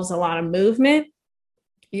involves a lot of movement,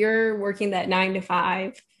 you're working that 9 to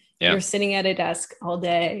 5, you're sitting at a desk all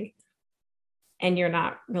day, and you're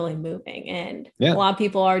not really moving. And a lot of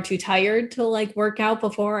people are too tired to like work out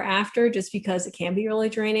before or after, just because it can be really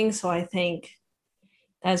draining. So I think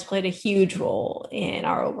that has played a huge role in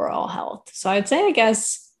our overall health. So I'd say, I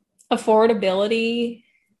guess, affordability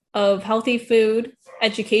of healthy food,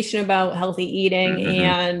 education about healthy eating,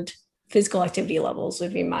 and physical activity levels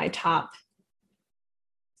would be my top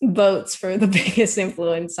votes for the biggest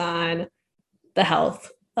influence on the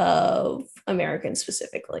health of Americans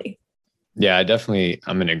specifically. Yeah,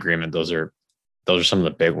 I'm in agreement. Those are some of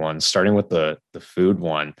the big ones, starting with the food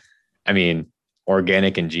one. I mean,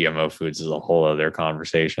 organic and GMO foods is a whole other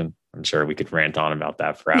conversation. I'm sure we could rant on about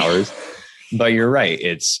that for hours, but you're right.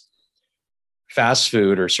 It's fast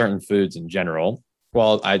food or certain foods in general.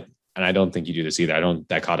 Well, I don't think you do this either.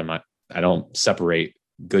 I don't separate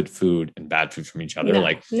good food and bad food from each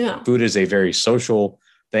other. Food is a very social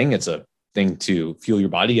thing. It's a thing to fuel your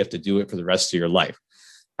body. You have to do it for the rest of your life.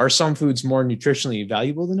 Are some foods more nutritionally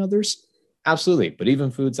valuable than others? Absolutely. But even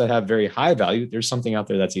foods that have very high value, there's something out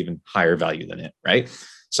there that's even higher value than it, right?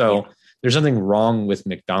 So there's nothing wrong with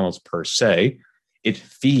McDonald's per se. It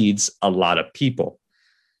feeds a lot of people,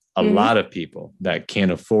 a lot of people that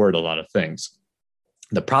can't afford a lot of things.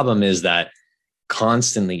 The problem is that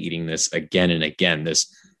constantly eating this again and again,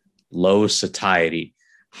 this low satiety,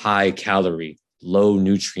 high calorie, low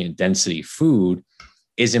nutrient density food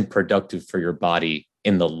isn't productive for your body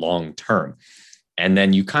in the long term. And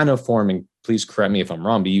then you kind of form, and please correct me if I'm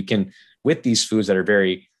wrong, but you can, with these foods that are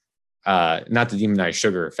very, not to demonize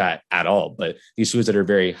sugar or fat at all, but these foods that are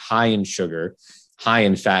very high in sugar, high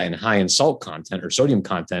in fat, and high in salt content or sodium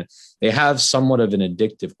content, they have somewhat of an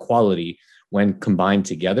addictive quality when combined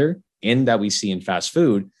together, in that we see in fast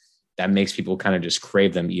food, that makes people kind of just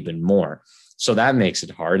crave them even more. So that makes it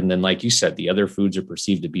hard. And then, like you said, the other foods are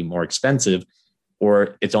perceived to be more expensive,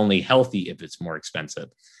 or it's only healthy if it's more expensive.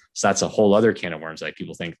 So that's a whole other can of worms. Like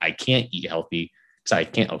people think I can't eat healthy because I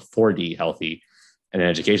can't afford to eat healthy. and an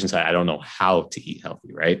education side, I don't know how to eat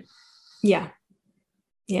healthy, right? Yeah.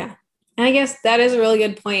 Yeah. And I guess that is a really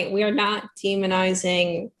good point. We are not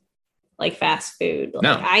demonizing like fast food. Like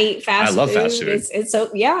No, I eat fast love food. fast food. It's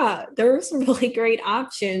so yeah, there are some really great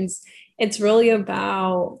options. It's really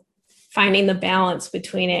about finding the balance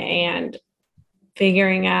between it and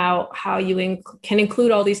figuring out how you can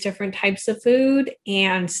include all these different types of food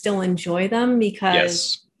and still enjoy them, because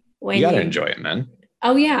Yes, when you got to enjoy it, man.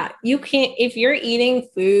 oh yeah, you can't, if you're eating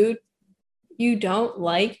food you don't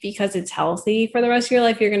like because it's healthy for the rest of your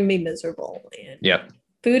life, you're going to be miserable. And Yep.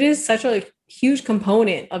 food is such a huge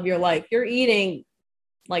component of your life. You're eating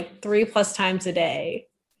like 3+ times a day.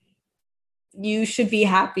 You should be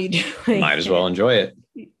happy doing Might as well enjoy it.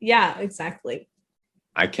 Yeah, exactly.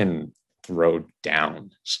 I can throw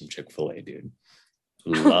down some Chick-fil-A, dude.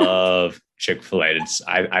 Love Chick-fil-A.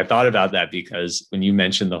 I thought about that because when you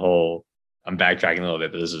mentioned the whole, I'm backtracking a little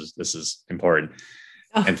bit, but this is important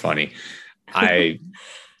and funny. I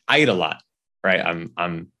eat a lot, right?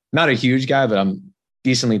 I'm not a huge guy, but I'm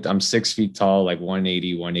 6 feet tall, like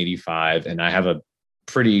 180, 185. And I have a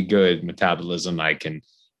pretty good metabolism. I can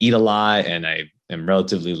eat a lot and I am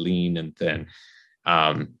relatively lean and thin.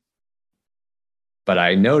 But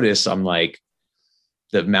I notice I'm like,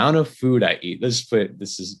 the amount of food I eat, just put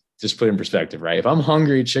in perspective, right? If I'm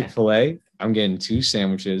hungry, Chick-fil-A, I'm getting 2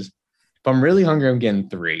 sandwiches. If I'm really hungry, I'm getting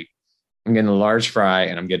 3. I'm getting a large fry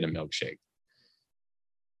and I'm getting a milkshake.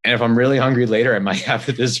 And if I'm really hungry later, I might have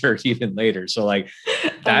a dessert even later. So like,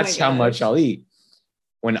 that's how much I'll eat.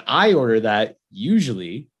 When I order that,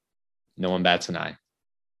 usually no one bats an eye.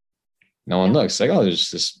 No one looks like, oh, there's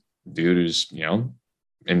this dude who's,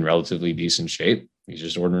 in relatively decent shape. He's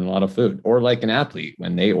just ordering a lot of food. Or like an athlete,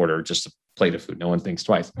 when they order just a plate of food, no one thinks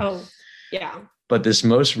twice. Oh, yeah. But this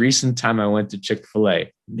most recent time I went to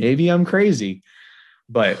Chick-fil-A, maybe I'm crazy,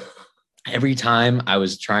 but every time I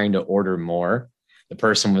was trying to order more, the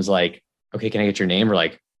person was like, okay, can I get your name? Or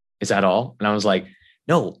like, is that all? And I was like,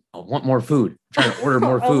 no, I want more food. I'm trying to order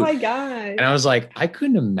more food. Oh my God. And I was like, I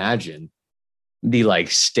couldn't imagine the like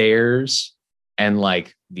stares and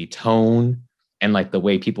like the tone and like the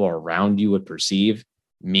way people around you would perceive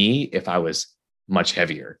me if I was much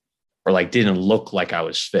heavier or like didn't look like I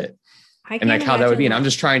was fit. And like how that would be. And I'm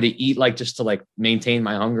just trying to eat like just to like maintain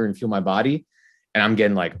my hunger and fuel my body. And I'm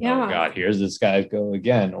getting like, oh God, here's this guy go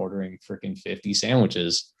again, ordering freaking 50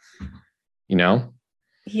 sandwiches,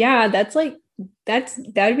 Yeah,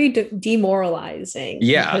 that'd be demoralizing.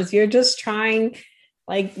 Yeah. Because you're just trying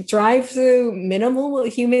like drive through minimal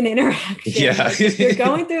human interaction. Yeah. Like, if you're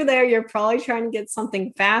going through there, you're probably trying to get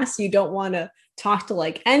something fast. You don't want to talk to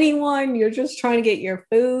like anyone. You're just trying to get your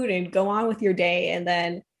food and go on with your day. And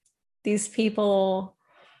then these people,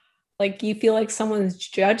 like, you feel like someone's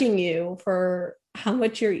judging you for how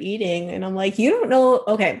much you're eating. And I'm like, you don't know.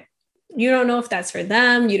 Okay. You don't know if that's for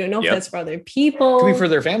them. You don't know if that's for other people. It could be for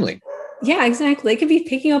their family. Yeah, exactly. They could be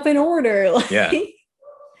picking up an order. Like, yeah.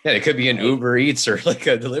 Yeah. It could be an Uber Eats or like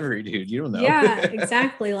a delivery dude. You don't know. Yeah,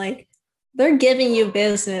 exactly. Like, they're giving you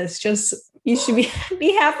business. Just, you should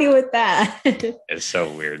be happy with that. It's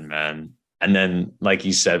so weird, man. And then, like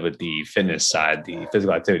you said, with the fitness side, the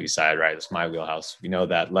physical activity side, right? It's my wheelhouse. We know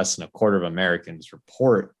that less than a quarter of Americans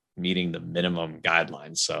report meeting the minimum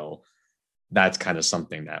guidelines. So that's kind of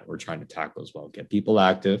something that we're trying to tackle as well. Get people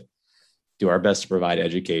active, do our best to provide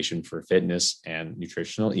education for fitness and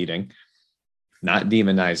nutritional eating, not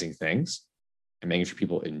demonizing things, and making sure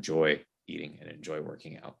people enjoy eating and enjoy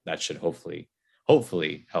working out. That should hopefully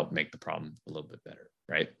help make the problem a little bit better,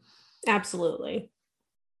 right? Absolutely.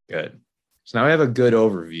 Good. So now we have a good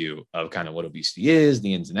overview of kind of what obesity is,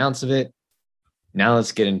 the ins and outs of it. Now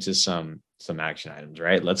let's get into some action items,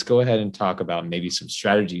 right? Let's go ahead and talk about maybe some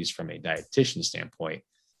strategies from a dietitian standpoint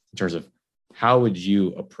in terms of how would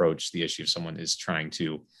you approach the issue if someone is trying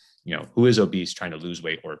to, who is obese, trying to lose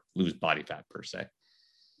weight or lose body fat per se.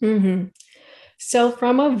 Mm-hmm. So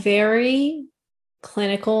from a very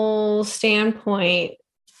clinical standpoint,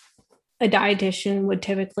 a dietitian would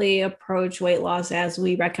typically approach weight loss as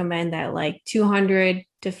we recommend that like 200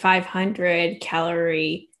 to 500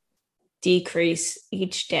 calorie decrease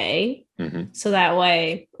each day. Mm-hmm. So that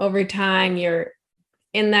way, over time, you're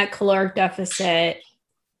in that caloric deficit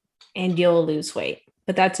and you'll lose weight.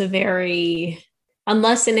 But that's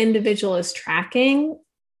unless an individual is tracking,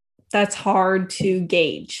 that's hard to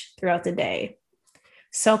gauge throughout the day.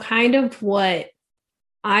 So kind of what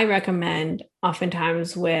I recommend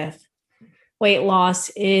oftentimes with weight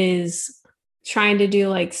loss is trying to do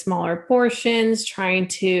like smaller portions, trying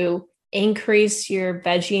to increase your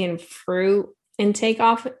veggie and fruit intake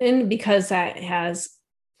often, because that has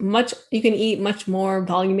you can eat much more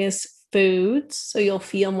voluminous foods, so you'll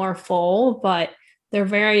feel more full, but they're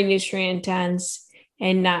very nutrient dense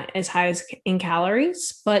and not as high as in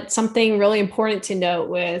calories. But something really important to note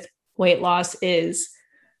with weight loss is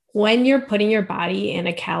when you're putting your body in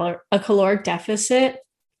a caloric deficit,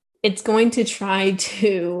 it's going to try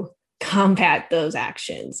to combat those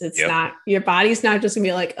actions. It's not, your body's not just gonna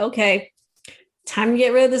be like, okay, time to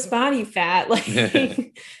get rid of this body fat.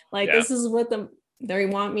 This is what they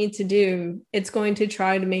want me to do. It's going to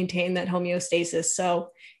try to maintain that homeostasis. So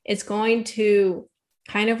it's going to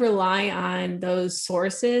kind of rely on those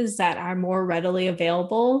sources that are more readily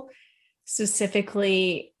available,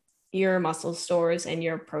 specifically your muscle stores and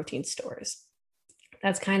your protein stores.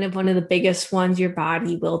 That's kind of one of the biggest ones your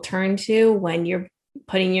body will turn to when you're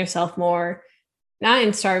putting yourself more, not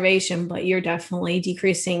in starvation, but you're definitely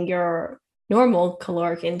decreasing your normal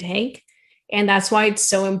caloric intake. And that's why it's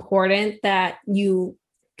so important that you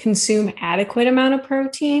consume adequate amount of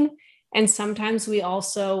protein. And sometimes we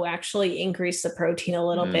also actually increase the protein a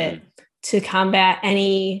little bit to combat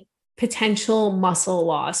any potential muscle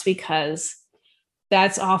loss, because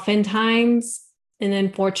that's oftentimes an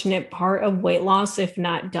unfortunate part of weight loss, if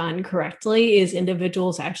not done correctly, is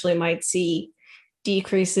individuals actually might see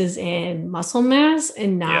decreases in muscle mass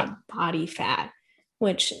and not body fat,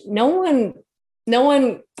 which no one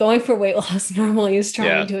going for weight loss normally is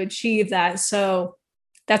trying to achieve that. So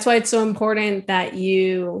that's why it's so important that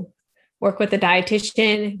you work with a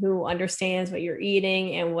dietitian who understands what you're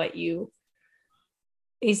eating and what you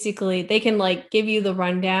basically, they can like give you the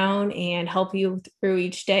rundown and help you through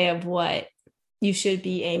each day of what you should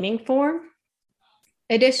be aiming for.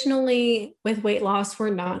 Additionally, with weight loss,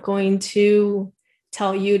 we're not going to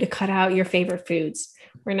tell you to cut out your favorite foods.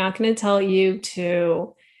 We're not going to tell you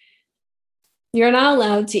you're not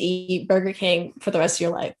allowed to eat Burger King for the rest of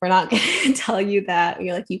your life. We're not going to tell you that.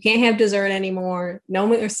 You're like, you can't have dessert anymore. No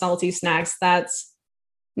more salty snacks. That's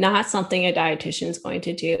not something a dietitian is going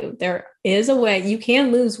to do. There is a way you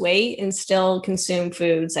can lose weight and still consume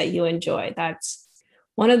foods that you enjoy. That's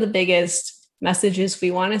one of the biggest messages we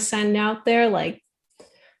want to send out there. Like,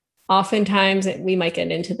 oftentimes, we might get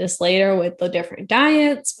into this later with the different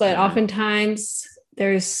diets, but oftentimes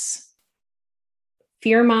there's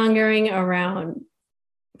fear mongering around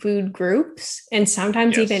food groups and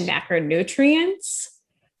sometimes even macronutrients.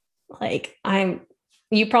 Like,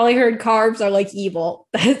 you probably heard carbs are like evil.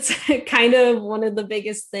 That's kind of one of the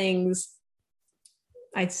biggest things,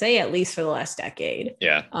 I'd say, at least for the last decade.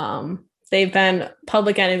 They've been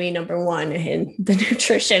public enemy number one in the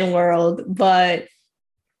nutrition world, but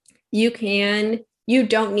you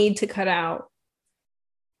don't need to cut out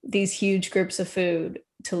these huge groups of food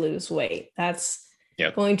to lose weight. That's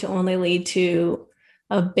going to only lead to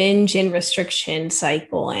a binge and restriction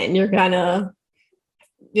cycle, and you're gonna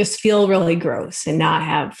just feel really gross and not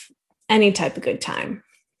have any type of good time.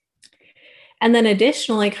 And then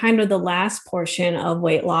additionally, kind of the last portion of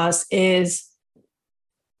weight loss is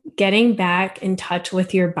getting back in touch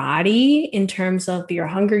with your body in terms of your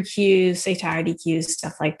hunger cues, satiety cues,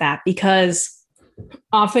 stuff like that. Because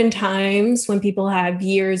oftentimes when people have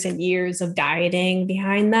years and years of dieting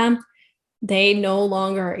behind them, they no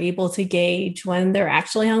longer are able to gauge when they're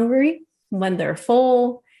actually hungry, when they're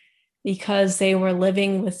full, because they were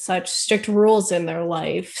living with such strict rules in their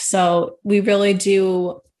life. So we really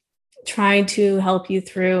do try to help you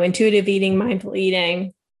through intuitive eating, mindful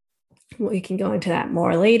eating. We can go into that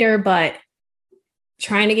more later, but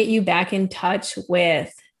trying to get you back in touch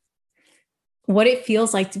with what it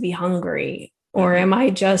feels like to be hungry. Or am I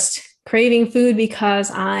just craving food because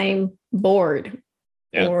I'm bored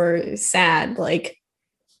or sad? Like,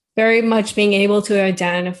 very much being able to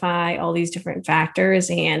identify all these different factors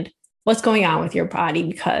and what's going on with your body,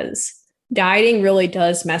 because dieting really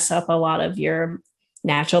does mess up a lot of your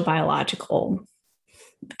natural biological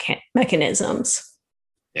mechanisms.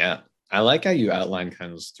 Yeah. I like how you outlined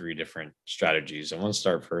kind of those three different strategies. I want to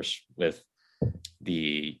start first with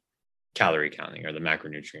the calorie counting or the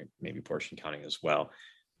macronutrient, maybe portion counting as well.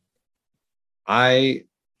 I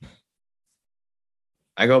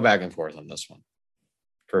go back and forth on this one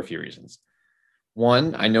for a few reasons.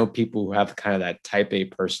 One, I know people who have kind of that type A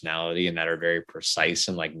personality and that are very precise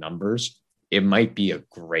in like numbers. It might be a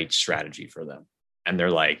great strategy for them. And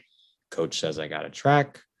they're like, coach says I got to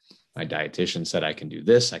track. My dietitian said I can do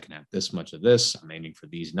this. I can have this much of this. I'm aiming for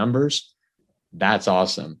these numbers. That's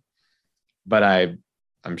awesome. But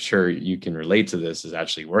I'm sure you can relate to this, is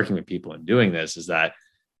actually working with people and doing this, is that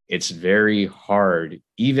it's very hard,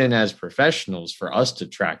 even as professionals, for us to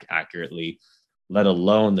track accurately, let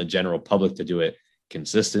alone the general public to do it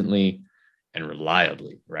consistently and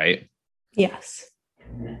reliably, right? Yes.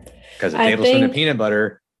 Because a tablespoon of peanut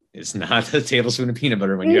butter It's not a tablespoon of peanut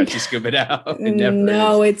butter when you actually scoop it out. It never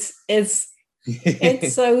No, is.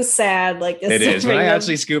 it's so sad. Like It is. When I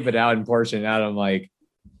actually scoop it out and portion it out, I'm like,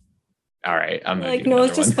 all right, I'm gonna like, do no, another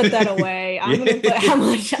let's just one. put that away. I'm gonna put how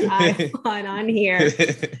much I want on here.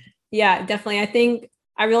 Yeah, definitely. I think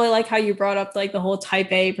I really like how you brought up like the whole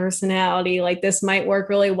type A personality. Like this might work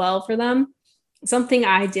really well for them. Something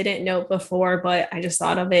I didn't note before, but I just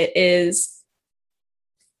thought of it is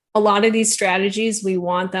a lot of these strategies we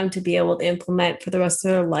want them to be able to implement for the rest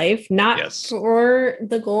of their life, not Yes. for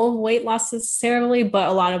the goal of weight loss necessarily, but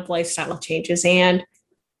a lot of lifestyle changes. And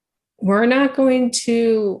we're not going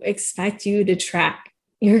to expect you to track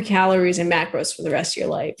your calories and macros for the rest of your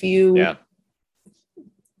life.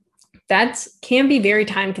 That can be very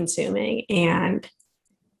time consuming. And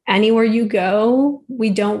anywhere you go, we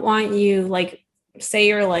don't want you, like, say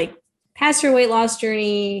you're like past your weight loss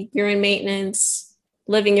journey, you're in maintenance,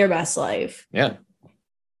 living your best life. Yeah.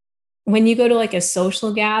 When you go to like a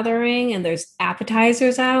social gathering and there's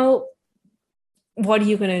appetizers out, what are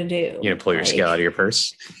you going to do? You're going to pull your scale out of your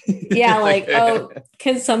purse? Yeah. Like, oh,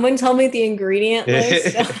 can someone tell me the ingredient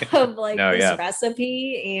list of like this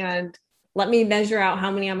recipe and let me measure out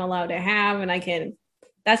how many I'm allowed to have? And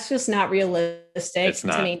that's just not realistic to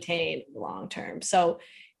maintain long term. So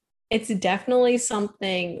it's definitely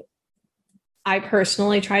something I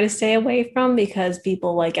personally try to stay away from, because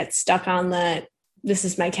people like get stuck on that. This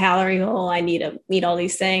is my calorie goal. I need to meet all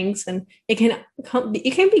these things. And it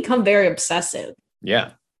can become very obsessive.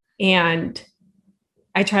 Yeah. And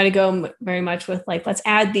I try to go very much with like, let's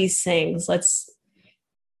add these things. Let's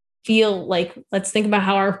think about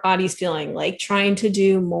how our body's feeling, like trying to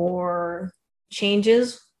do more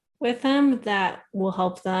changes with them that will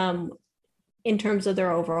help them in terms of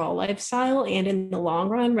their overall lifestyle and in the long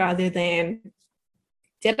run, rather than,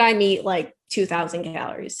 did I meet like 2,000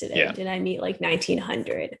 calories today? Yeah. Did I meet like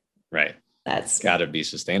 1,900? Right. That's got to be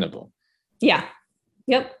sustainable. Yeah.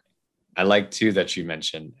 Yep. I like too that you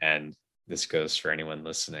mentioned, and this goes for anyone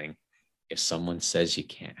listening, if someone says you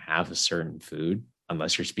can't have a certain food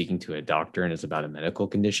unless you're speaking to a doctor and it's about a medical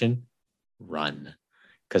condition, run,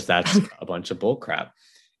 because that's a bunch of bull crap.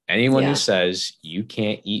 Anyone who says you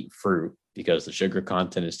can't eat fruit because the sugar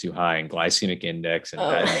content is too high and glycemic index and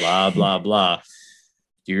blah, blah, blah,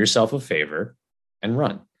 do yourself a favor and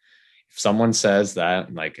run. If someone says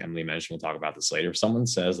that, like Emily mentioned, we'll talk about this later. If someone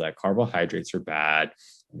says that carbohydrates are bad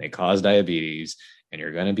and they cause diabetes and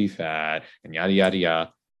you're going to be fat and yada, yada,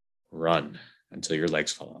 yada, run until your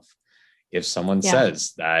legs fall off. If someone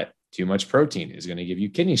says that too much protein is going to give you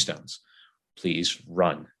kidney stones, please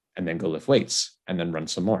run and then go lift weights and then run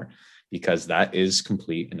some more, because that is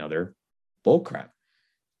complete and utter bull crap.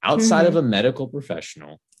 Outside of a medical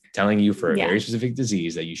professional telling you for a very specific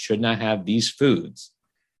disease that you should not have these foods,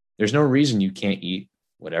 there's no reason you can't eat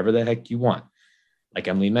whatever the heck you want. Like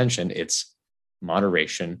Emily mentioned, it's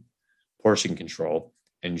moderation, portion control,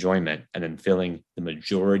 enjoyment, and then filling the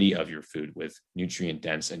majority of your food with nutrient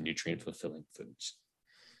dense and nutrient fulfilling foods.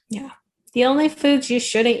 Yeah. The only foods you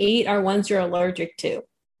shouldn't eat are ones you're allergic to.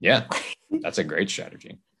 Yeah. That's a great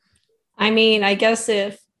strategy. I mean, I guess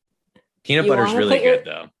if peanut butter is really good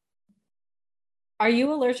though. Are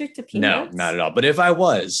you allergic to peanuts? No, not at all. But if I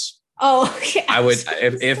was, okay. I would,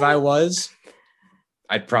 if I was,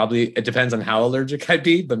 I'd probably, it depends on how allergic I'd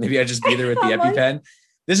be, but maybe I'd just be there with the EpiPen.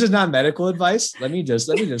 This is not medical advice. Let me just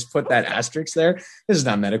put that asterisk there. This is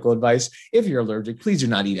not medical advice. If you're allergic, please do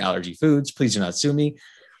not eat allergy foods. Please do not sue me.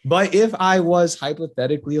 But if I was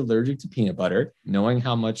hypothetically allergic to peanut butter, knowing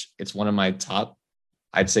how much it's one of my top,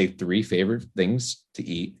 I'd say 3 favorite things to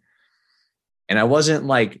eat, and I wasn't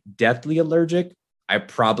like deathly allergic, I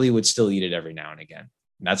probably would still eat it every now and again.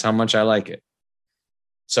 And that's how much I like it.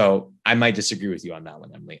 So I might disagree with you on that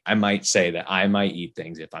one, Emily. I might say that I might eat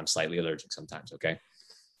things if I'm slightly allergic sometimes. Okay.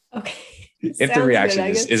 If the reaction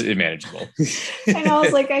is manageable. And I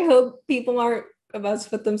was like, I hope people aren't about to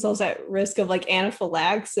put themselves at risk of like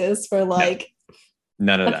anaphylaxis for like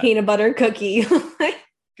none of that peanut butter cookie.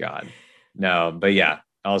 God, no. But yeah,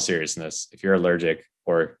 all seriousness, if you're allergic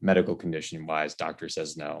or medical condition wise, doctor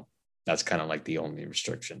says no, that's kind of like the only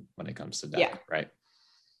restriction when it comes to diet, right?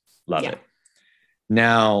 Love it.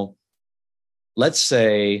 Now, let's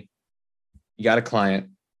say you got a client,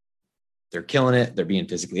 they're killing it, they're being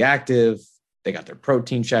physically active, they got their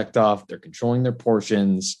protein checked off, they're controlling their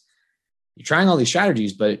portions. You're trying all these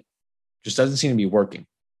strategies, but it just doesn't seem to be working,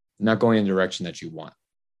 not going in the direction that you want.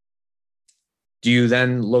 Do you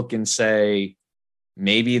then look and say,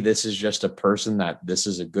 maybe this is just a person that this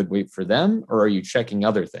is a good weight for them, or are you checking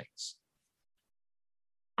other things?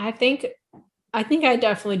 I think I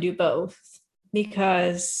definitely do both,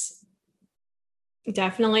 because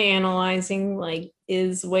Definitely analyzing, like,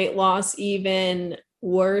 is weight loss even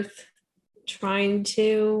worth trying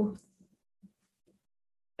to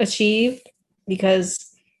achieve because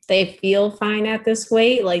they feel fine at this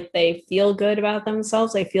weight, like they feel good about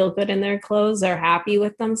themselves, they feel good in their clothes, they're happy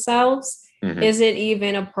with themselves. Mm-hmm. Is it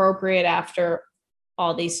even appropriate after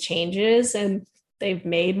all these changes and they've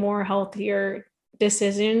made more healthier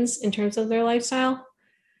decisions in terms of their lifestyle?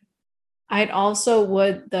 I'd also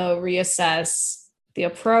would though reassess the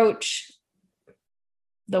approach,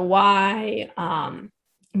 the why.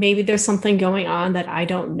 Maybe there's something going on that I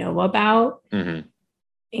don't know about, Mm-hmm.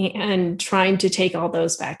 and trying to take all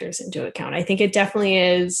those factors into account. I think it definitely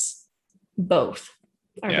is, both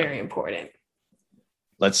are Yeah. very important.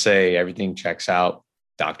 Let's say everything checks out.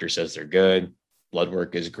 Doctor says they're good. Blood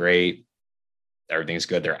work is great. Everything's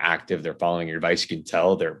good. They're active. They're following your advice. You can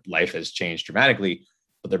tell their life has changed dramatically,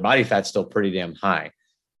 but their body fat's still pretty damn high.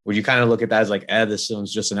 Would you kind of look at that as like, this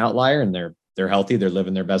one's just an outlier and they're healthy, they're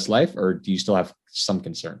living their best life, or do you still have some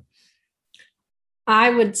concern?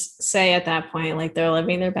 I would say at that point, like, they're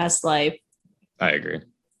living their best life. I agree.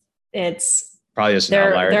 It's Probably just an they're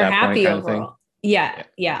outlier at they're that point, happy kind of thing. overall. Yeah, Yeah.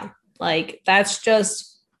 yeah. Like, that's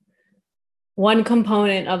just one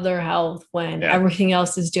component of their health when Yeah. everything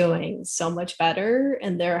else is doing so much better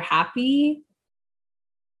and they're happy.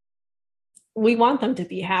 We want them to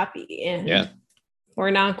be happy, Yeah. and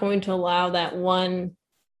we're not going to allow that one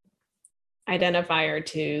identifier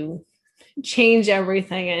to change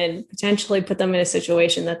everything and potentially put them in a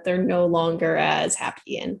situation that they're no longer as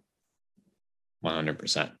happy in.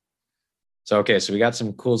 100%. So, okay. So we got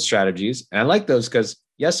some cool strategies, and I like those because,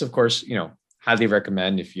 yes, of course, highly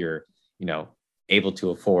recommend if you're, able to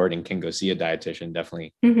afford and can go see a dietitian,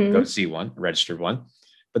 definitely go see one, a registered one.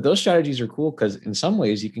 But those strategies are cool because in some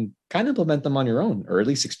ways you can kind of implement them on your own, or at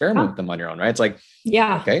least experiment with them on your own, right? It's like,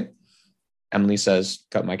 Yeah. okay, Emily says,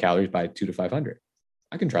 cut my calories by 200 to 500.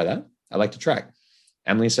 I can try that. I like to track.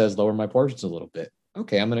 Emily says, lower my portions a little bit.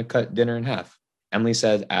 Okay, I'm going to cut dinner in half. Emily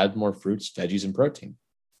says, add more fruits, veggies, and protein.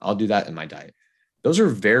 I'll do that in my diet. Those are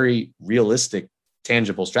very realistic,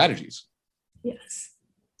 tangible strategies. Yes.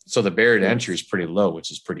 So the barrier to entry is pretty low,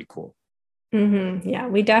 which is pretty cool. Yeah,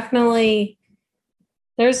 we definitely,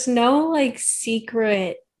 there's no like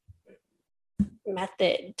secret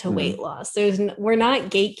method to weight loss. We're not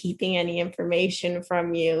gatekeeping any information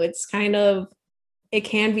from you. It's kind of, it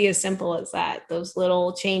can be as simple as that. Those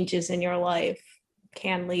little changes in your life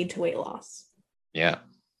can lead to weight loss. Yeah.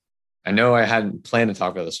 I know I hadn't planned to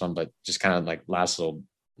talk about this one, but just kind of like last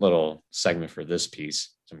little segment for this piece.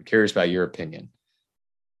 So I'm curious about your opinion.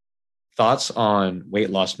 Thoughts on weight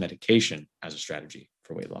loss medication as a strategy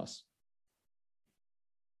for weight loss?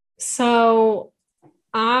 So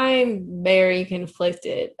I'm very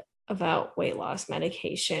conflicted about weight loss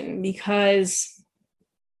medication because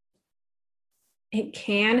it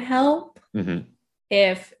can help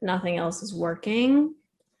if nothing else is working,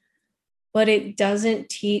 but it doesn't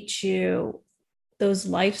teach you those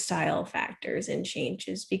lifestyle factors and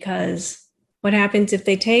changes, because what happens if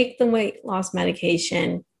they take the weight loss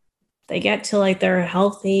medication, they get to like their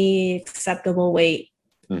healthy, acceptable weight,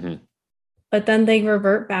 but then they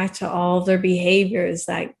revert back to all of their behaviors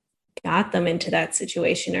that got them into that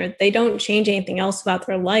situation, or they don't change anything else about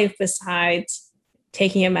their life besides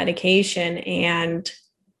taking a medication, and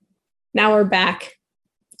now we're back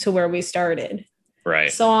to where we started.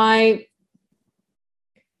 Right. So I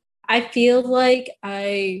feel like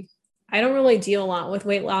I don't really deal a lot with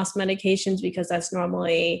weight loss medications because that's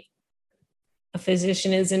normally a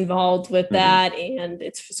physician is involved with that and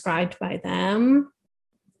it's prescribed by them.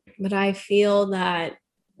 But I feel that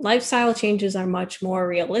lifestyle changes are much more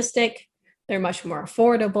realistic. They're much more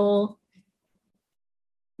affordable,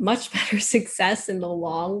 much better success in the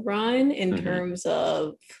long run in terms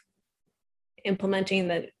of implementing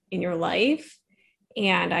that in your life.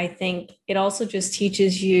 And I think it also just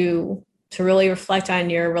teaches you to really reflect on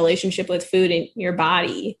your relationship with food and your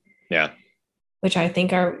body. Yeah. Which I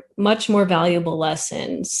think are much more valuable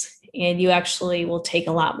lessons. And you actually will take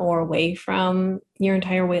a lot more away from your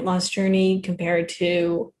entire weight loss journey compared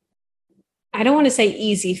to, I don't want to say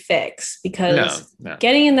easy fix, because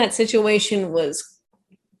getting in that situation was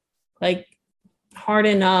like hard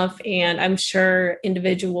enough. And I'm sure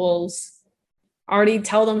individuals already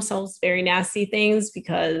tell themselves very nasty things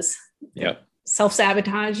because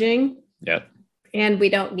self-sabotaging. And we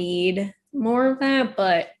don't need more of that.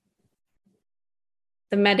 But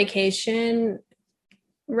the medication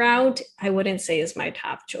route, I wouldn't say is my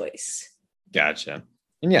top choice. Gotcha.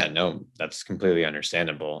 And yeah, no, that's completely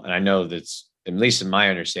understandable. And I know that's, at least in my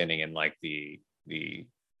understanding, in like the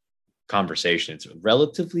conversation. It's a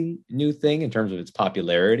relatively new thing in terms of its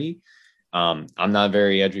popularity. I'm not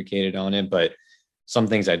very educated on it, but some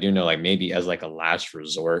things I do know, like maybe as like a last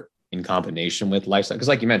resort in combination with lifestyle. Because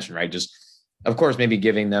like you mentioned, right, just of course, maybe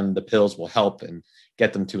giving them the pills will help and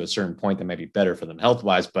get them to a certain point that might be better for them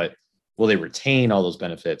health-wise, but will they retain all those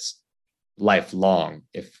benefits lifelong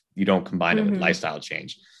if you don't combine it with lifestyle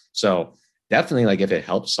change? So definitely, like if it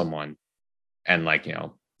helps someone and like,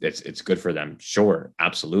 it's good for them, sure,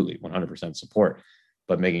 absolutely, 100% support.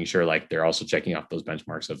 But making sure like they're also checking off those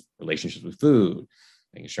benchmarks of relationships with food,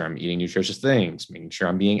 making sure I'm eating nutritious things, making sure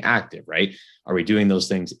I'm being active, right? Are we doing those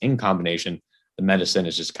things in combination? The medicine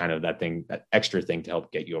is just kind of that thing, that extra thing to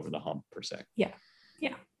help get you over the hump per se. Yeah.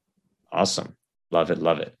 Yeah. Awesome. Love it.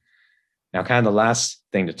 Love it. Now, kind of the last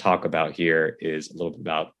thing to talk about here is a little bit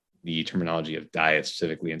about the terminology of diet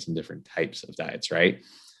specifically and some different types of diets, right?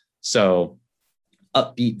 So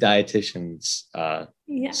Upbeat Dietitian's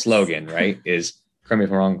slogan, right, is, correct me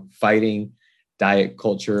if I'm wrong, fighting diet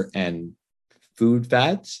culture and food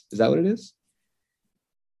fads. Is that what it is?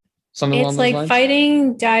 Something along those lines?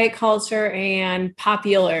 Fighting diet culture and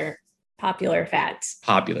popular fads.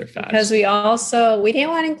 Popular fads. Because we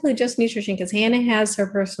didn't want to include just nutrition because Hannah has her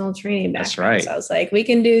personal training background. That's right. So I was like, we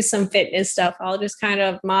can do some fitness stuff. I'll just kind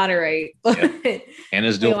of moderate. Yep.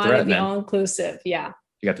 Hannah's dual threat, man. All inclusive. Yeah.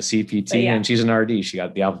 You got the CPT and she's an RD. She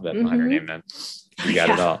got the alphabet behind her name, man. She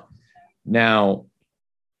got it all. Now,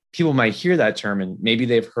 people might hear that term and maybe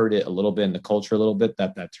they've heard it a little bit in the culture a little bit,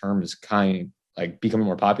 that term is kind of like becoming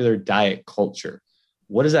more popular, diet culture.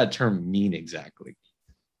 What does that term mean exactly?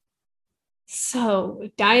 So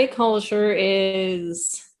diet culture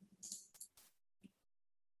is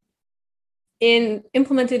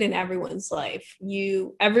implemented in everyone's life.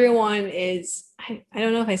 Everyone is, I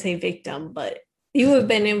don't know if I say victim, but you have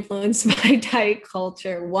been influenced by diet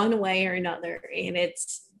culture one way or another. And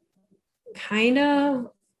it's kind of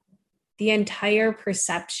the entire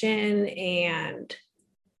perception and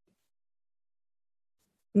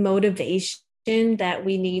motivation that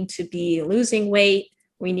we need to be losing weight.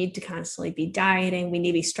 We need to constantly be dieting. We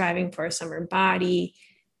need to be striving for a summer body.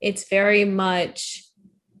 It's very much,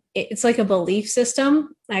 it's like a belief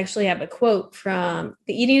system. I actually have a quote from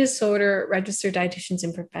the Eating Disorder Registered Dietitians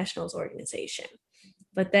and Professionals Organization,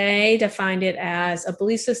 but they defined it as a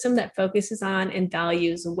belief system that focuses on and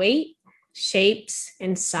values weight, shapes,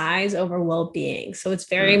 and size over well-being. So it's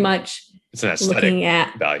very much it's an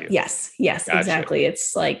aesthetic value. Yes, gotcha. Exactly.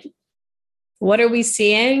 It's like, what are we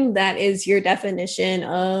seeing? That is your definition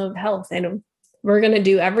of health. And we're going to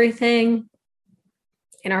do everything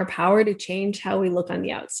in our power to change how we look on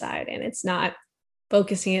the outside. And it's not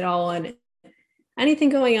focusing at all on anything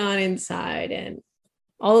going on inside and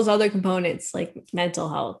all those other components like mental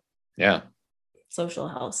health, social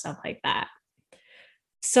health, stuff like that.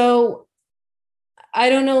 So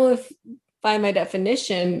I don't know if by my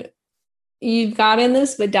definition, you've gotten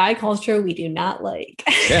this, but diet culture, we do not like.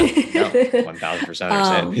 Yeah, no, 1000%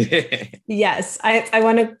 understand. Yes, I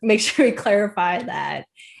want to make sure we clarify that.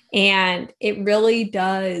 And it really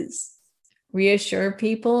does reassure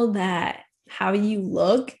people that how you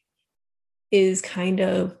look is kind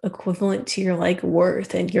of equivalent to your like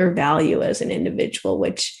worth and your value as an individual,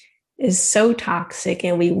 which is so toxic.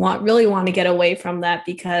 And we really want to get away from that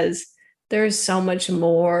because there's so much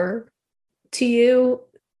more to you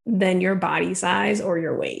than your body size or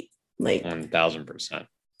your weight. Like 1000%.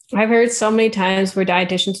 I've heard so many times where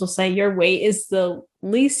dietitians will say your weight is the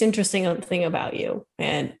least interesting thing about you.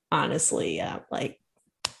 And honestly, like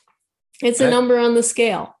it's a number on the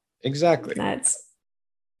scale. Exactly.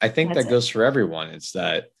 I think that goes for everyone. It's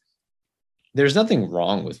that there's nothing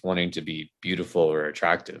wrong with wanting to be beautiful or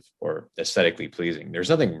attractive or aesthetically pleasing. There's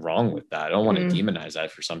nothing wrong with that. I don't want to demonize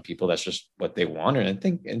that. For some people, that's just what they want. And I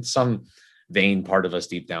think in some vain part of us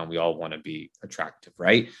deep down, we all want to be attractive,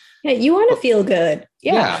 right? Yeah, you want to feel good.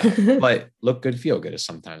 Yeah. But look good, feel good is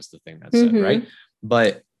sometimes the thing that's said, right?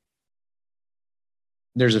 But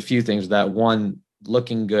there's a few things that, one,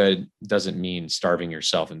 looking good doesn't mean starving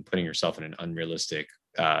yourself and putting yourself in an unrealistic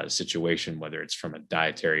situation, whether it's from a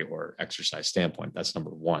dietary or exercise standpoint. That's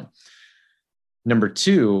number one. Number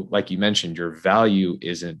two, like you mentioned, your value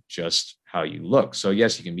isn't just how you look. So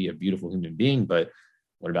yes, you can be a beautiful human being, but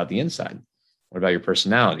what about the inside? What about your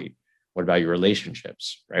personality? What about your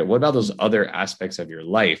relationships, right? What about those other aspects of your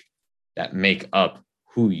life that make up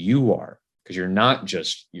who you are? Because you're not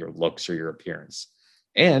just your looks or your appearance.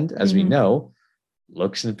 And as we know,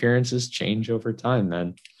 looks and appearances change over time,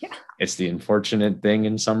 then. Yeah. It's the unfortunate thing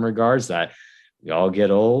in some regards that we all get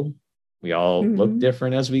old. We all look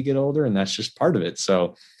different as we get older, and that's just part of it.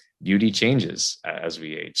 So beauty changes as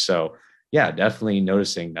we age. So yeah, definitely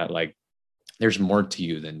noticing that like there's more to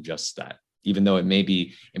you than just that. Even though it may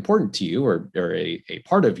be important to you or a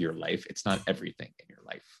part of your life, it's not everything in your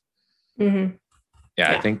life. Mm-hmm.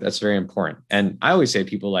 Yeah, I think that's very important. And I always say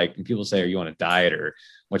when people say, are you on a diet or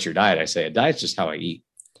what's your diet? I say a diet's just how I eat.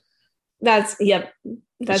 That's It's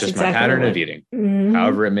just exactly my pattern of eating, mm-hmm.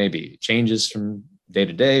 however it may be. It changes from day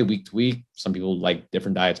to day, week to week. Some people like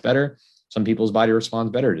different diets better. Some people's body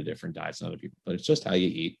responds better to different diets than other people, but it's just how you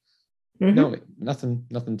eat. Mm-hmm. No,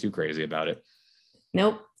 nothing too crazy about it.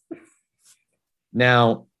 Nope.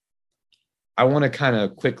 Now, I want to kind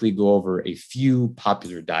of quickly go over a few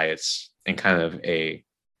popular diets and kind of a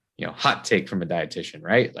hot take from a dietitian,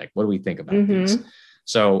 right? Like, what do we think about these?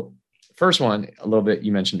 So first one, a little bit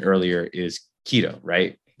you mentioned earlier, is keto,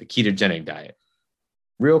 right? The ketogenic diet.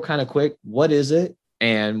 Real kind of quick, what is it?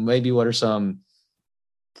 And maybe what are some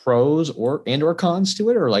pros or cons to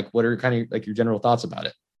it? Or like, what are kind of like your general thoughts about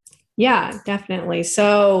it? Yeah, definitely.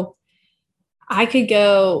 So I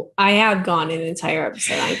have gone an entire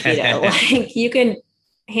episode on keto. Like you can,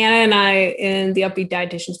 Hannah and I in the Upbeat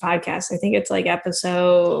Dietitians podcast, I think it's like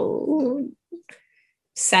episode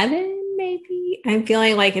 7, maybe. I'm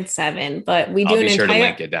feeling like it's 7, but we do I'll be sure to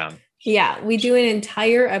link it down. Yeah, we do an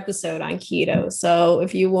entire episode on keto. So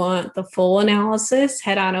if you want the full analysis,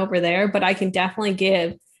 head on over there. But I can definitely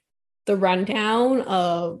give the rundown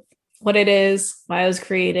of what it is, why it was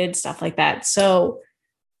created, stuff like that. So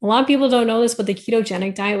a lot of people don't know this, but the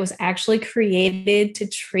ketogenic diet was actually created to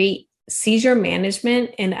treat seizure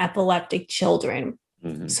management in epileptic children.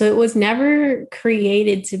 Mm-hmm. So it was never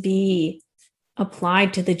created to be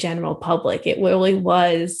applied to the general public. It really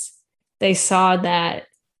was, they saw that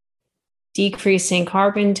decreasing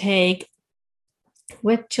carb intake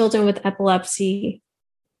with children with epilepsy,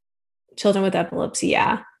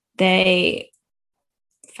 they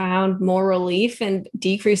found more relief and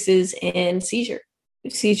decreases in seizure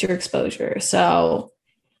exposure. So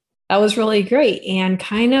that was really great. And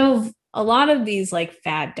kind of a lot of these like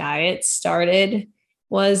fad diets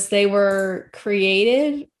they were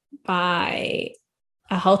created by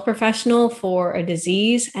a health professional for a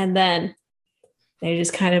disease, and then they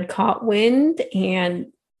just kind of caught wind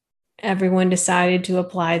and everyone decided to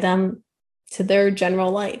apply them to their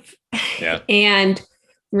general life. Yeah. And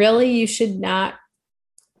really, you should not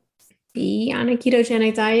be on a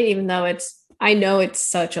ketogenic diet, even though there's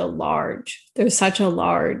such a large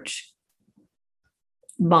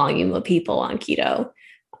volume of people on keto.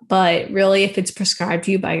 But really, if it's prescribed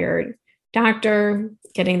to you by your doctor,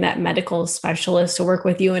 getting that medical specialist to work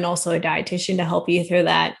with you and also a dietitian to help you through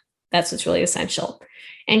that, that's what's really essential.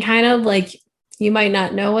 And kind of like, you might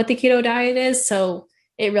not know what the keto diet is. So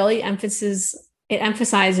it really emphasizes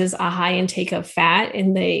a high intake of fat.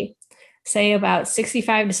 And they say about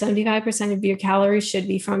 65 to 75% of your calories should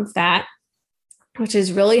be from fat, which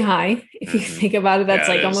is really high. If you think about it, that's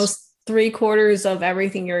almost 3/4 of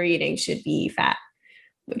everything you're eating should be fat,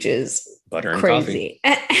 which is butter and crazy.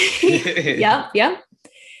 Yep.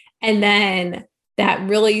 And then that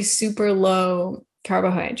really super low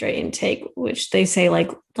carbohydrate intake, which they say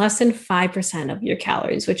like less than 5% of your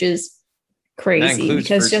calories, which is crazy. That includes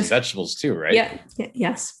fruits and vegetables too, right? Yeah.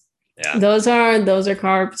 Yes. Yeah. Those are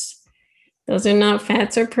carbs. Those are not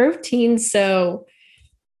fats or proteins. So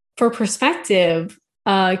for perspective,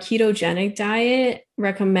 a ketogenic diet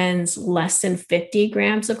recommends less than 50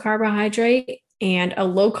 grams of carbohydrate, and a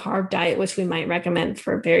low carb diet, which we might recommend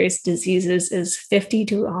for various diseases, is 50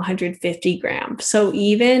 to 150 grams. So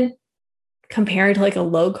even compared to like a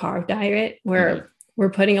low carb diet where we're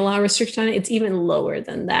putting a lot of restriction on it, it's even lower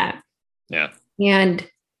than that. Yeah. And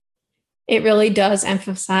it really does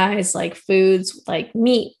emphasize like foods like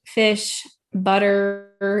meat, fish,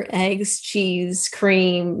 butter, eggs, cheese,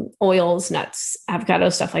 cream, oils, nuts, avocado,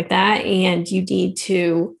 stuff like that. And you need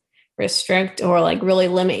to restrict or like really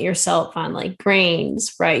limit yourself on like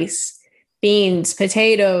grains, rice, beans,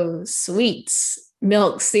 potatoes, sweets,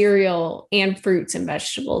 milk, cereal, and fruits and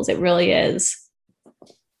vegetables. It really is.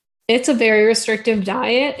 It's a very restrictive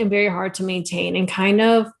diet and very hard to maintain. And kind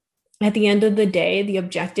of at the end of the day, the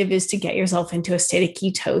objective is to get yourself into a state of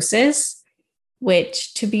ketosis,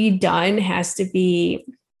 which to be done has to be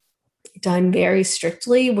done very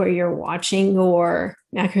strictly, where you're watching your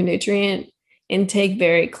macronutrient intake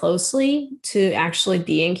very closely to actually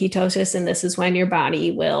be in ketosis. And this is when your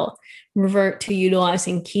body will revert to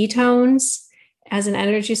utilizing ketones as an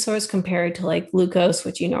energy source compared to like glucose,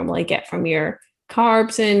 which you normally get from your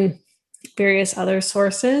carbs and various other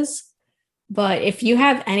sources. But if you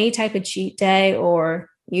have any type of cheat day or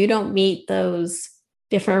you don't meet those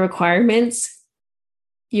different requirements,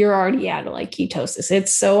 you're already out of like ketosis.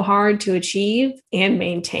 It's so hard to achieve and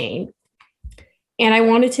maintain. And I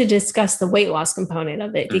wanted to discuss the weight loss component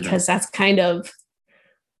of it because that's kind of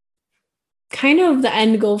the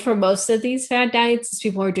end goal for most of these fad diets is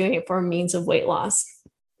people are doing it for a means of weight loss.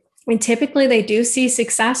 And typically they do see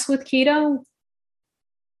success with keto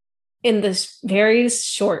in this very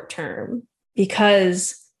short term,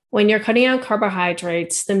 because when you're cutting out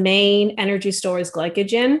carbohydrates, the main energy store is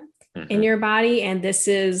glycogen in your body. And this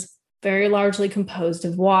is very largely composed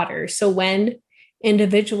of water. So when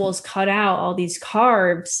individuals cut out all these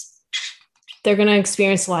carbs, they're going to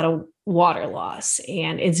experience a lot of water loss.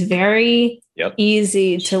 And it's very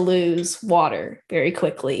easy to lose water very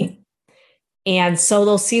quickly. And so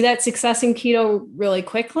they'll see that success in keto really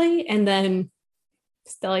quickly. And then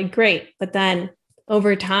they're like, great. But then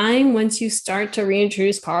over time, once you start to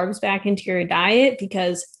reintroduce carbs back into your diet,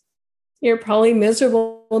 because you're probably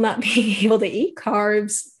miserable not being able to eat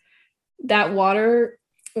carbs, that water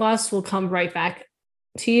loss will come right back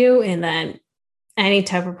to you. And then any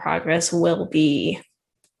type of progress will be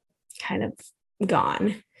kind of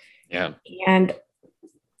gone. Yeah. And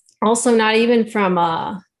also not even from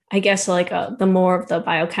I guess like the more of the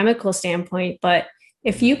biochemical standpoint, but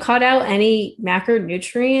if you cut out any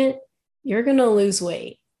macronutrient, you're going to lose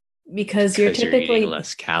weight because you're typically eating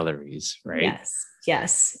less calories, right?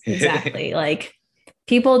 Yes, exactly. Like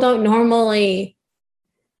people don't normally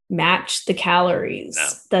match the calories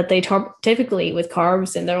that they typically eat with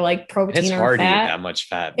carbs, and they're like protein it's or hard fat. To eat that much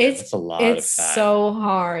fat. It's a lot of fat. It's so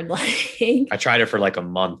hard. Like I tried it for like a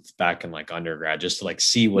month back in like undergrad just to like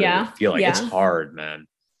see what it would feel like. It's hard, man.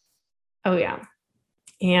 Oh yeah.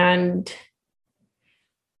 And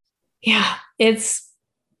yeah,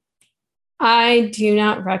 I do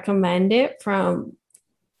not recommend it from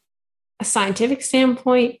a scientific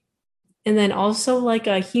standpoint, and then also like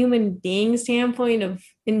a human being standpoint of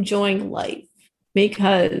enjoying life,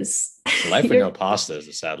 because life with no pasta is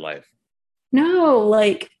a sad life. No,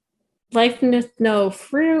 like life with no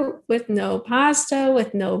fruit, with no pasta,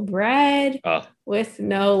 with no bread, with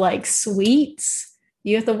no like sweets.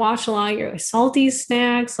 You have to watch a lot of your salty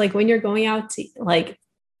snacks. Like when you're going out to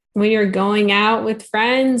when you're going out with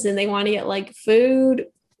friends and they want to get like food,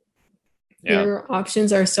 your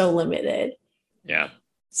options are so limited. Yeah.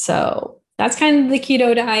 So that's kind of the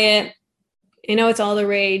keto diet. I know it's all the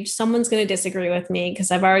rage. Someone's going to disagree with me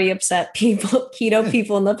because I've already upset keto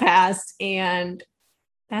people in the past, and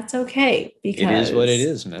that's okay because it is what it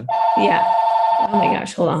is, man. Yeah. Oh my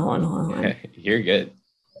gosh. Hold on. You're good.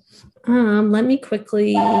 Let me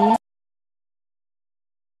quickly.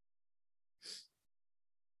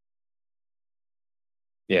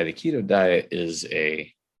 Yeah, the keto diet is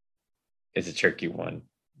a tricky one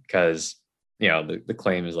because, the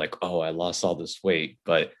claim is like, oh, I lost all this weight.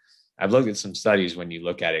 But I've looked at some studies when you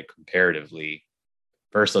look at it comparatively.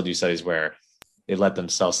 First, they'll do studies where they let them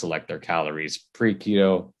self-select their calories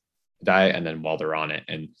pre-keto diet and then while they're on it.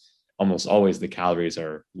 And almost always the calories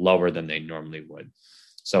are lower than they normally would.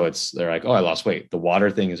 So they're like, oh, I lost weight. The water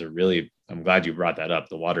thing is I'm glad you brought that up.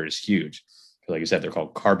 The water is huge. Like you said, they're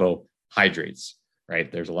called carbohydrates. Right?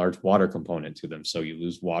 There's a large water component to them. So you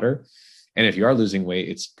lose water. And if you are losing weight,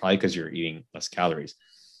 it's probably because you're eating less calories.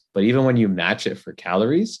 But even when you match it for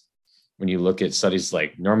calories, when you look at studies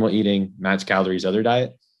like normal eating, match calories, other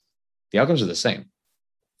diet, the outcomes are the same.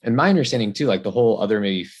 And my understanding too, like the whole other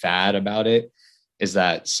maybe fad about it is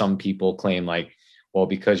that some people claim like, well,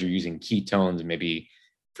 because you're using ketones and maybe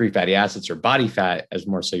free fatty acids or body fat as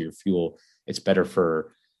more so your fuel, it's better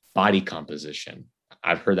for body composition.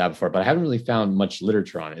 I've heard that before, but I haven't really found much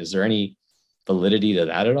literature on it. Is there any validity to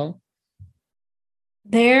that at all?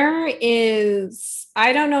 There is.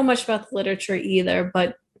 I don't know much about the literature either,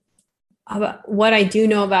 but what I do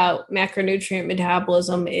know about macronutrient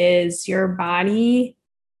metabolism is your body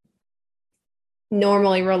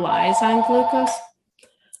normally relies on glucose.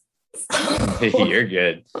 You're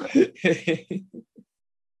good.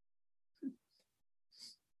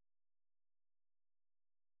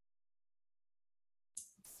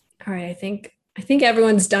 All right, I think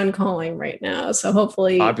everyone's done calling right now, so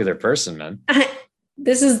hopefully popular person, man.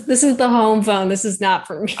 This is the home phone. This is not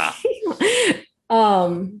for me.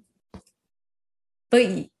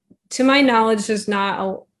 But to my knowledge, there's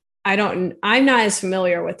not. I'm not as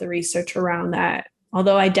familiar with the research around that.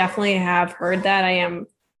 Although I definitely have heard that.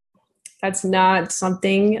 That's not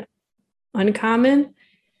something uncommon.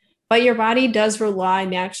 But your body does rely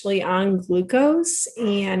naturally on glucose,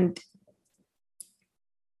 and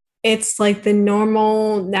it's like the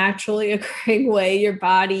normal, naturally occurring way your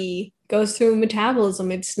body goes through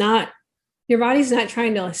metabolism. It's not, your body's not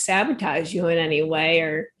trying to sabotage you in any way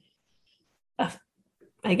or,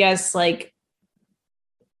 I guess, like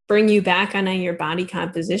bring you back on your body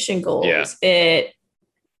composition goals.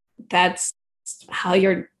 That's how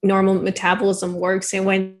your normal metabolism works. And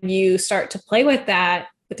when you start to play with that,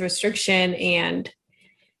 with restriction and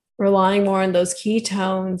relying more on those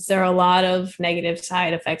ketones, there are a lot of negative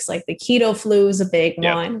side effects. Like the keto flu is a big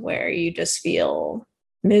one, where you just feel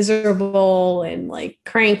miserable and like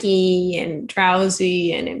cranky and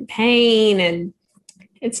drowsy and in pain. And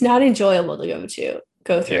it's not enjoyable to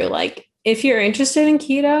go through. Like, if you're interested in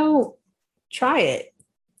keto, try it.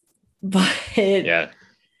 But the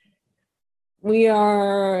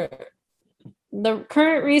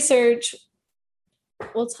current research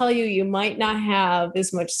will tell you might not have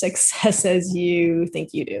as much success as you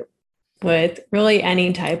think you do with really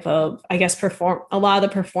any type of, I guess, a lot of the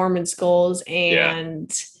performance goals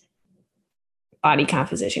and body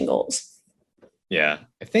composition goals. Yeah.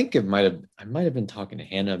 I think I might have been talking to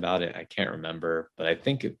Hannah about it. I can't remember, but I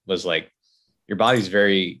think it was like your body's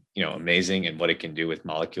very, amazing in what it can do with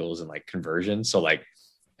molecules and like conversion. So like,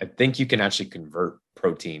 I think you can actually convert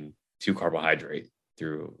protein to carbohydrate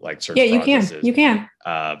through like certain processes. You can.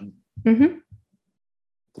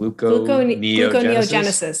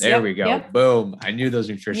 Gluconeogenesis. There we go. Yep. Boom. I knew those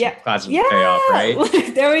nutrition classes would pay off,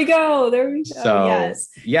 right? There we go. So,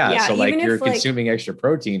 so like you're consuming extra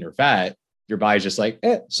protein or fat, your body's just like,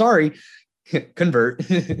 sorry, convert.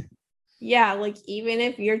 Like even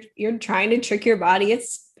if you're trying to trick your body,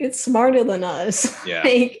 it's smarter than us. Yeah.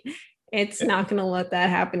 Like, it's not going to let that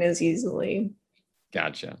happen as easily.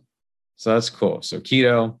 Gotcha. So that's cool. So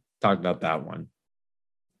keto, talked about that one.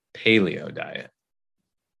 Paleo diet.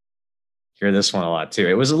 Hear this one a lot too.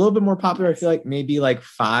 It was a little bit more popular, I feel like maybe like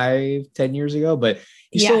 5-10 years ago, but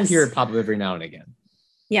you still hear it pop up every now and again.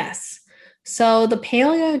 Yes. So the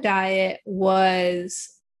paleo diet was,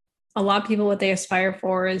 a lot of people, what they aspire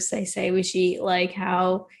for is they say we should eat like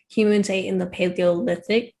how humans ate in the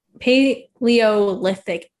Paleolithic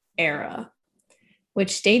era,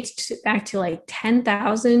 which dates back to like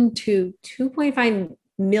 10,000 to 2.5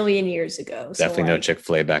 million years ago. Definitely no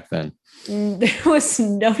Chick-fil-A back then. There was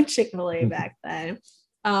no Chick-fil-A back then.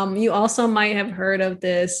 You also might have heard of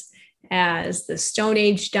this as the Stone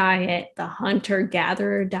Age diet, the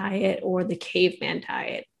hunter-gatherer diet, or the caveman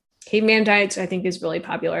diet. Caveman diets, I think, is really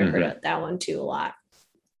popular. I heard of that one too a lot.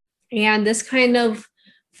 And this kind of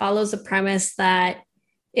follows the premise that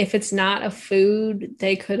if it's not a food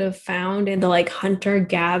they could have found in the like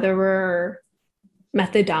hunter-gatherer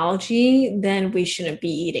methodology, then we shouldn't be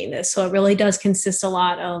eating this. So it really does consist a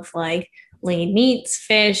lot of like lean meats,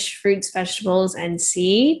 fish, fruits, vegetables, and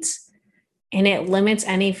seeds. And it limits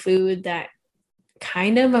any food that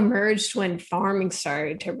kind of emerged when farming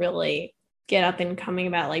started to really get up and coming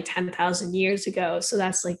about like 10,000 years ago. So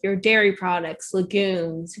that's like your dairy products,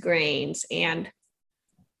 legumes, grains. And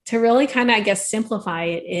to really kind of, I guess, simplify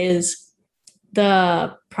it is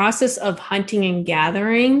the process of hunting and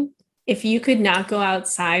gathering. If you could not go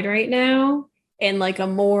outside right now in like a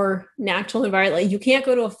more natural environment, like you can't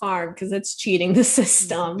go to a farm because it's cheating the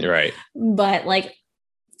system. Right. But like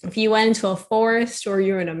if you went into a forest or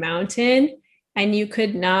you're in a mountain and you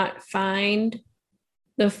could not find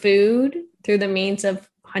the food through the means of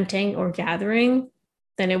hunting or gathering,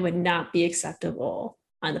 then it would not be acceptable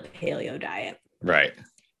on the paleo diet. Right.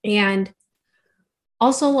 And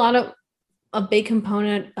also a big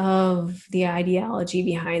component of the ideology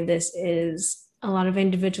behind this is a lot of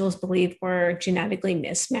individuals believe we're genetically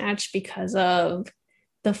mismatched because of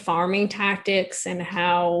the farming tactics and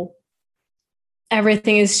how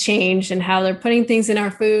everything has changed and how they're putting things in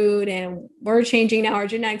our food and we're changing now, our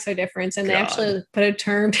genetics are different. And they actually put a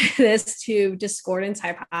term to this, to discordance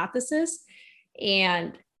hypothesis.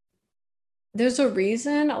 And there's a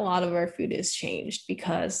reason a lot of our food has changed,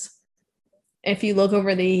 because if you look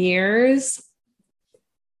over the years,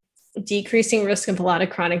 decreasing risk of a lot of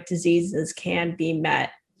chronic diseases can be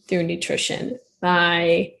met through nutrition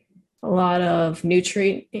by a lot of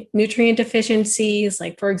nutrient deficiencies.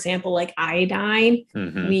 Like, for example, like iodine,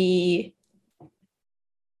 we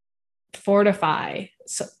fortify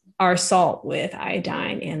our salt with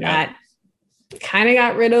iodine, and that kind of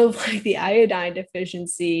got rid of like the iodine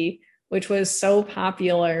deficiency, which was so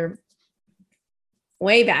popular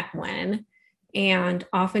way back when. And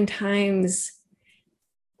oftentimes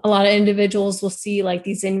a lot of individuals will see like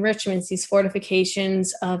these enrichments, these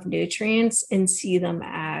fortifications of nutrients, and see them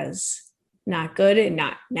as not good and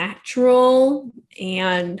not natural.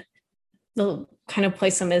 And they'll kind of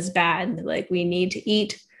place them as bad. Like, we need to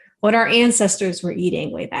eat what our ancestors were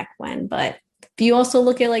eating way back when. But if you also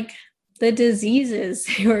look at like the diseases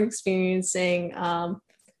they were experiencing,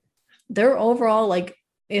 their overall like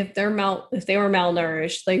if they were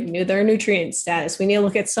malnourished, like knew their nutrient status. We need to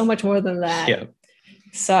look at so much more than that. Yeah.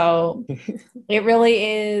 So it really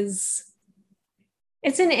is.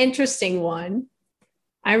 It's an interesting one.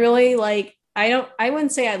 I really like. I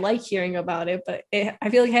wouldn't say I like hearing about it, but I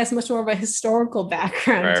feel like it has much more of a historical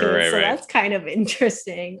background to it. So that's kind of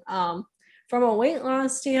interesting. From a weight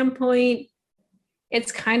loss standpoint,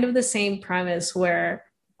 it's kind of the same premise where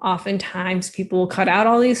oftentimes people will cut out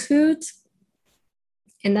all these foods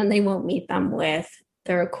and then they won't meet them with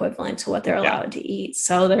their equivalent to what they're allowed to eat.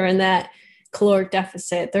 So they're in that caloric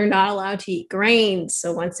deficit. They're not allowed to eat grains.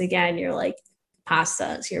 So once again, you're like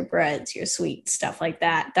pastas, your breads, your sweets, stuff like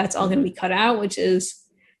that. That's all going to be cut out, which is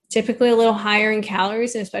typically a little higher in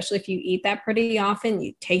calories. And especially if you eat that pretty often,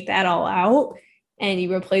 you take that all out and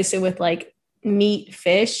you replace it with like meat,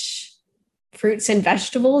 fish, fruits, and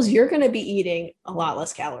vegetables. You're going to be eating a lot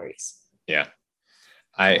less calories. Yeah.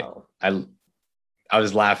 I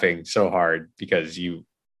was laughing so hard because you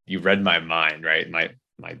read my mind, right?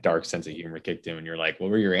 My dark sense of humor kicked in and you're like, what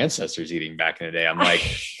were your ancestors eating back in the day? I'm like,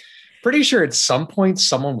 pretty sure at some point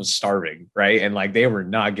someone was starving, right? And like they were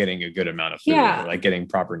not getting a good amount of food or like getting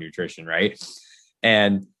proper nutrition, right?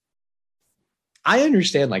 And I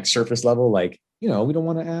understand like surface level, like, we don't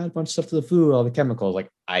want to add a bunch of stuff to the food, all the chemicals. Like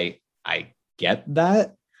I get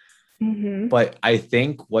that. Mm-hmm. But I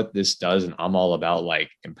think what this does, and I'm all about like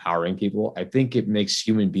empowering people, I think it makes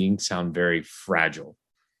human beings sound very fragile.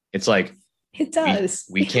 It's like, it does.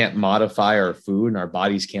 We can't modify our food and our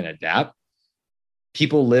bodies can't adapt.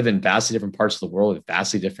 People live in vastly different parts of the world with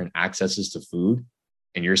vastly different accesses to food.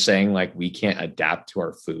 And you're saying like, we can't adapt to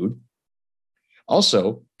our food.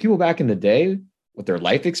 Also, people back in the day with their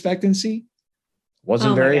life expectancy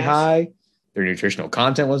wasn't very high. Their nutritional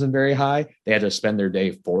content wasn't very high. They had to spend their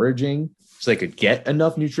day foraging so they could get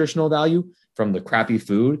enough nutritional value from the crappy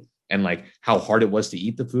food and like how hard it was to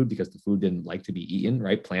eat the food because the food didn't like to be eaten,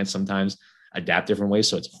 right? Plants sometimes adapt different ways,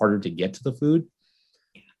 so it's harder to get to the food.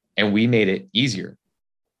 And we made it easier.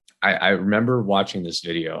 I remember watching this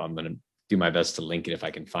video. I'm going to do my best to link it if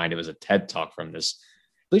I can find it. It was a TED talk from this,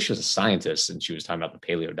 I believe she was a scientist, and she was talking about the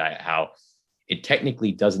paleo diet, how it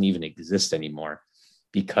technically doesn't even exist anymore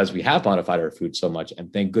because we have modified our food so much.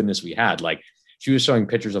 And thank goodness we had. Like she was showing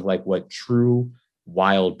pictures of like what true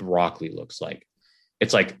wild broccoli looks like.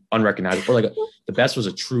 It's like unrecognizable. Or like the best was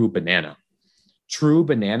a true banana. True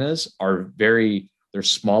bananas are they're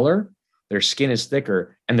smaller, their skin is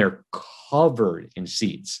thicker, and they're covered in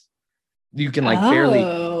seeds. You can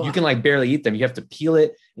barely eat them. You have to peel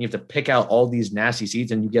it and you have to pick out all these nasty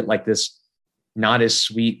seeds and you get like this not as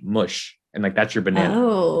sweet mush. And like, that's your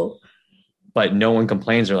banana. But no one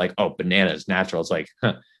complains. They're like, oh, banana is natural. It's like,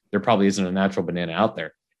 there probably isn't a natural banana out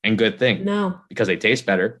there. And good thing. No. Because they taste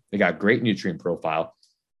better. They got great nutrient profile.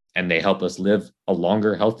 And they help us live a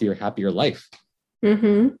longer, healthier, happier life.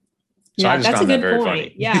 Mm-hmm. So I just found that very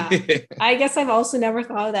funny. Yeah. I guess I've also never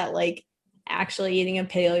thought of that, like actually eating a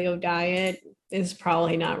paleo diet is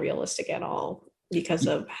probably not realistic at all because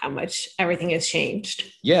of how much everything has changed.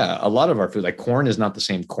 Yeah. A lot of our food, like corn is not the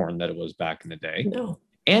same corn that it was back in the day. No.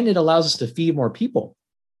 And it allows us to feed more people.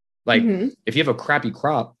 Like if you have a crappy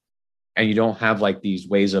crop and you don't have like these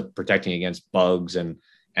ways of protecting against bugs and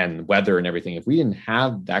weather and everything, if we didn't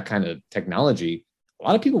have that kind of technology, a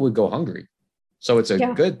lot of people would go hungry. So it's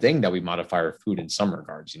a good thing that we modify our food in some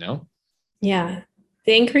regards, Yeah.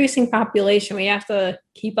 The increasing population, we have to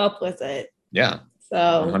keep up with it. Yeah. So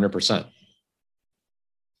 100%.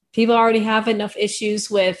 People already have enough issues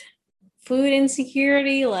with food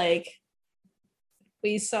insecurity. Like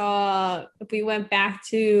we saw, if we went back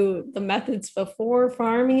to the methods before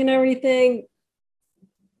farming and everything,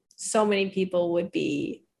 so many people would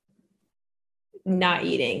be not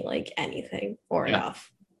eating like anything or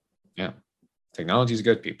enough. Yeah. Technology is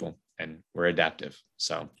good, people, and we're adaptive.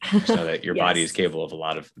 So just know that your body is capable of a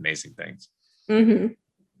lot of amazing things. Mm-hmm.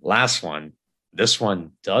 Last one. This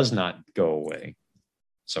one does not go away.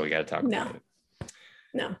 So we got to talk about it.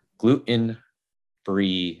 No.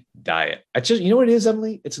 Gluten-free diet. You know what it is,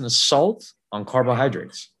 Emily? It's an assault on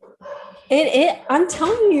carbohydrates. I'm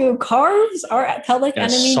telling you, carbs are public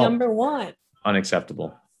enemy number one.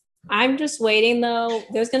 Unacceptable. I'm just waiting though.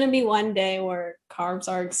 There's going to be one day where carbs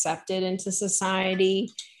are accepted into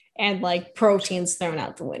society and like proteins thrown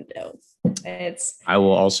out the window. I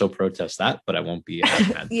will also protest that, but I won't be as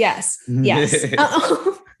mad. Yes.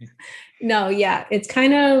 No, yeah. It's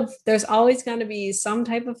kind of, there's always going to be some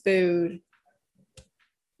type of food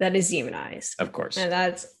that is demonized. Of course. And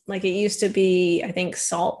that's like, it used to be, I think,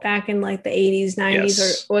 salt back in like the 80s,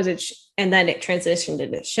 90s, or was it? And then it transitioned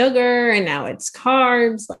into sugar and now it's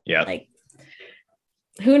carbs. Yeah. Like,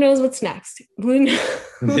 who knows what's next? Who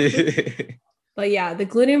knows? But yeah, the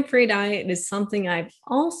gluten-free diet is something I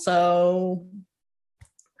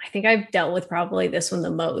think I've dealt with probably this one the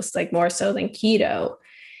most, like more so than keto.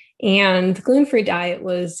 And the gluten-free diet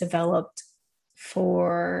was developed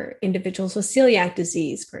for individuals with celiac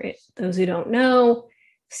disease. For those who don't know,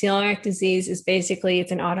 celiac disease is basically,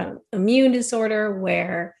 it's an autoimmune disorder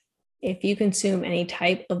where if you consume any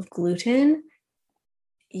type of gluten,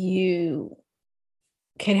 you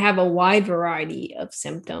can have a wide variety of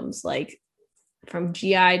symptoms, like from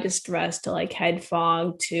GI distress to like head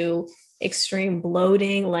fog to extreme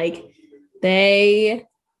bloating. Like they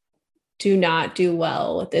do not do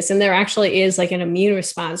well with this. And there actually is like an immune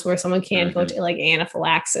response where someone can go to like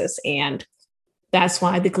anaphylaxis. And that's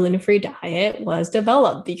why the gluten-free diet was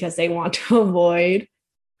developed, because they want to avoid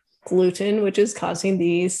gluten, which is causing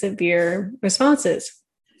these severe responses.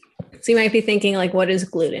 So you might be thinking, like, what is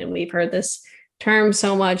gluten? We've heard this term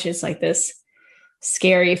so much. It's like this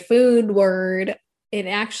scary food word. It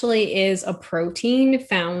actually is a protein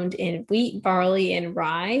found in wheat, barley, and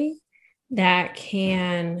rye that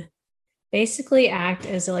can basically act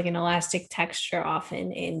as like an elastic texture,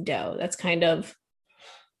 often in dough. That's kind of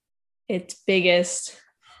its biggest,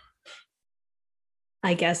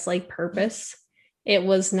 I guess, like purpose.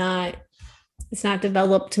 It's not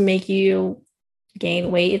developed to make you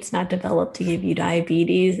gain weight. It's not developed to give you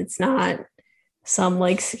diabetes. It's not some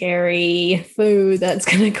like scary food that's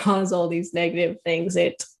going to cause all these negative things.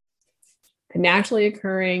 It's a naturally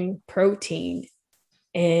occurring protein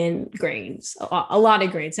in grains, a lot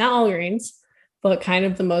of grains, not all grains, but kind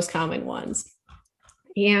of the most common ones.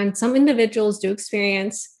 And some individuals do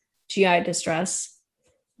experience GI distress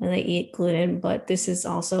when they eat gluten, but this is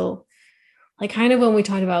also like kind of when we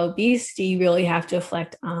talk about obesity, you really have to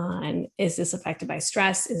reflect on, is this affected by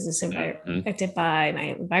stress? Is this affected by my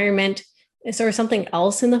environment? Is there something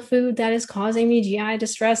else in the food that is causing me GI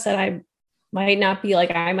distress that I might not be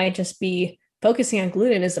like, I might just be focusing on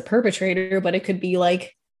gluten as the perpetrator, but it could be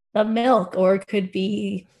like the milk, or it could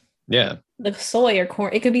be the soy or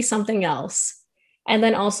corn. It could be something else. And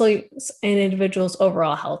then also an individual's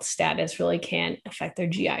overall health status really can affect their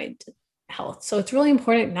GI health. So it's really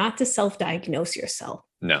important not to self-diagnose yourself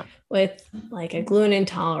with like a gluten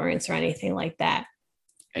intolerance or anything like that.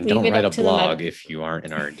 And don't write a blog if you aren't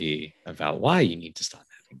an RD about why you need to stop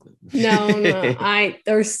having gluten. No,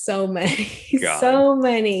 there's so many, so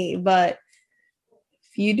many. But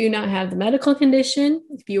if you do not have the medical condition,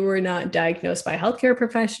 if you were not diagnosed by a healthcare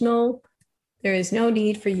professional, there is no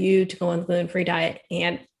need for you to go on the gluten-free diet.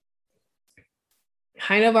 And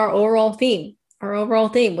kind of our overall theme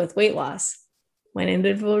with weight loss, when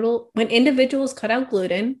individuals cut out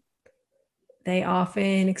gluten, they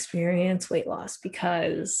often experience weight loss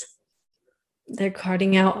because they're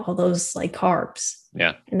cutting out all those like carbs.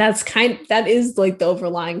 Yeah. And that is like the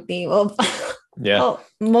overlying theme of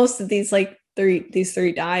most of these these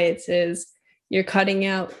three diets is you're cutting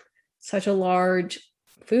out such a large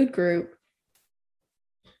food group.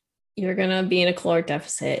 You're going to be in a caloric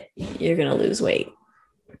deficit. You're going to lose weight.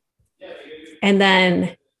 And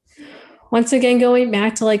then once again, going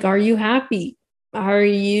back to like, are you happy? Are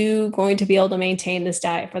you going to be able to maintain this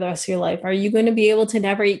diet for the rest of your life? Are you going to be able to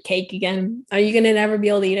never eat cake again? Are you going to never be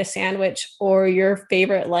able to eat a sandwich or your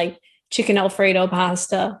favorite like chicken Alfredo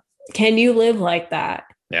pasta? Can you live like that?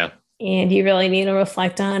 Yeah. And you really need to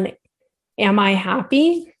reflect on, am I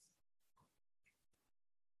happy?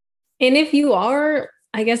 And if you are,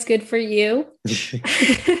 I guess good for you.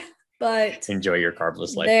 But enjoy your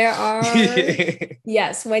carbless life. There are,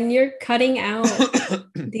 yes, when you're cutting out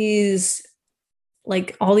these,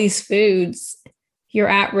 like all these foods, you're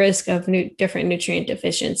at risk of different nutrient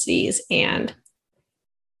deficiencies. And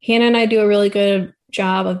Hannah and I do a really good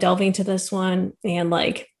job of delving into this one. And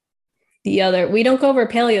like we don't go over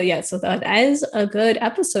paleo yet. So that is a good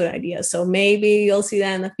episode idea. So maybe you'll see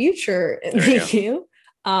that in the future. Thank you.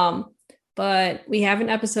 But we have an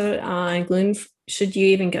episode on gluten. Should you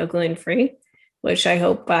even go gluten-free? Which I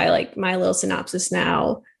hope by like my little synopsis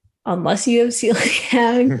now, unless you have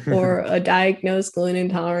celiac or a diagnosed gluten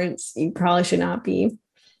intolerance, you probably should not be.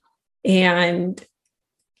 And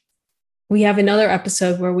we have another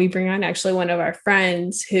episode where we bring on actually one of our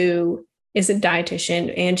friends who is a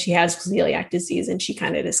dietitian and she has celiac disease, and she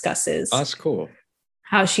kind of discusses that's cool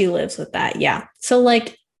how she lives with that. Yeah. So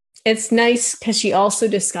like, it's nice because she also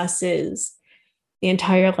discusses the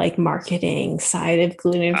entire like marketing side of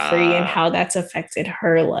gluten-free and how that's affected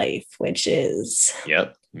her life, which is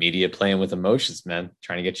media playing with emotions, man,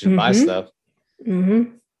 trying to get you to buy stuff.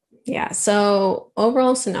 Yeah. So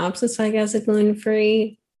overall synopsis, I guess, of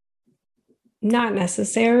gluten-free, not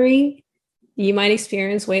necessary. you might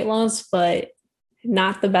experience weight loss, but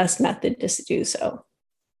not the best method to do so.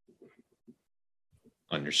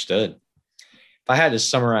 Understood. If I had to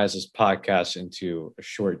summarize this podcast into a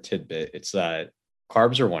short tidbit, it's that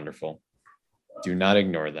carbs are wonderful. Do not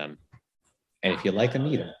ignore them. And if you like them,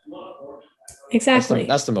 eat them. Exactly.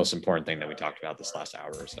 That's the most important thing that we talked about this last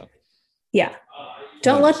hour or so. Yeah.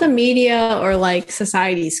 Don't 100%. Let the media or like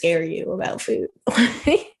society scare you about food.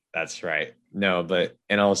 That's right. No, but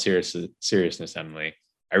in all seriousness, Emily,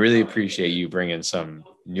 I really appreciate you bringing some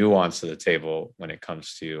nuance to the table when it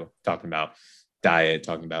comes to talking about diet,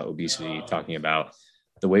 talking about obesity, talking about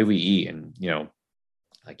the way we eat. And,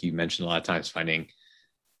 like you mentioned a lot of times, finding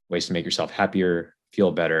ways to make yourself happier,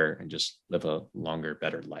 feel better, and just live a longer,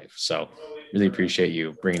 better life. So really appreciate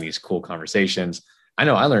you bringing these cool conversations. I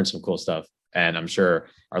know I learned some cool stuff, and I'm sure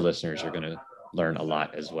our listeners are going to learn a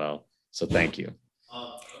lot as well. So thank you.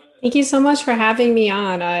 Thank you so much for having me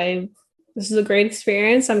on. This is a great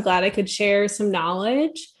experience. I'm glad I could share some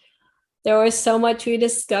knowledge. There was so much we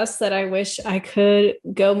discussed that I wish I could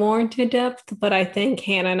go more into depth, but I think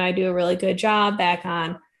Hannah and I do a really good job back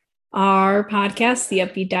on our podcast, The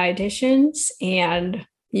Upbeat Dietitians, and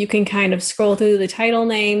you can kind of scroll through the title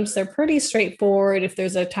names. They're pretty straightforward. If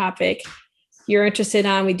there's a topic you're interested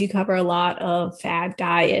on, we do cover a lot of fad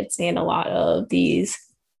diets and a lot of these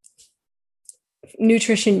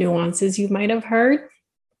nutrition nuances you might have heard.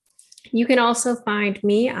 You can also find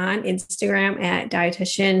me on Instagram at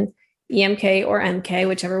dietitian EMK or MK,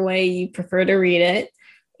 whichever way you prefer to read it.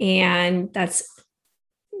 And that's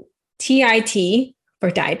TIT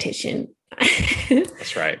for dietitian.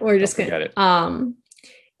 That's right. We're just gonna it.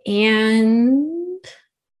 And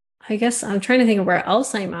I guess I'm trying to think of where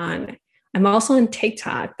else I'm on. I'm also on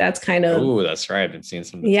TikTok. That's kind of that's right. I've been seeing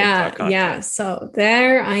some TikTok content. Yeah. So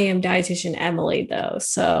there I am dietitian Emily though.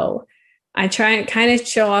 So I try and kind of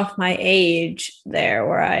show off my age there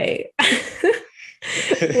where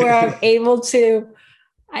where I'm able to,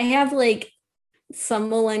 I have like some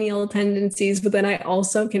millennial tendencies, but then I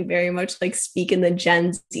also can very much like speak in the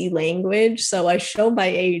Gen Z language. So I show my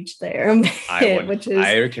age there. I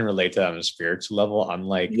can relate to that on a spiritual level. I'm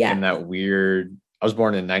like in that weird, I was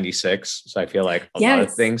born in 96. So I feel like a lot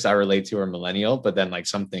of things I relate to are millennial, but then like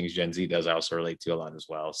some things Gen Z does, I also relate to a lot as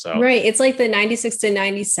well. So right. It's like the 96 to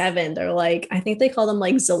 97. They're like, I think they call them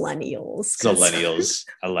like Zillennials. Zillennials.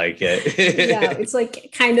 I like it. Yeah. It's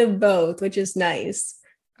like kind of both, which is nice.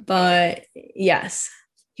 But yes,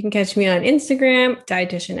 you can catch me on Instagram,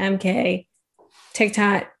 Dietitian MK,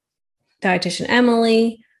 TikTok, Dietitian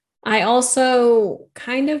Emily. I also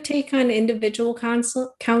kind of take on individual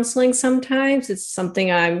counseling sometimes. It's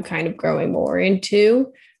something I'm kind of growing more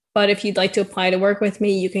into. But if you'd like to apply to work with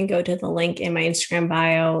me, you can go to the link in my Instagram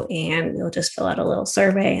bio and you'll just fill out a little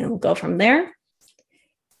survey and we'll go from there.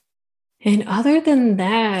 And other than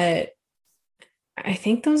that, I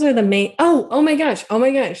think those are the main. Oh my gosh.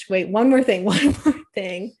 Wait, one more thing.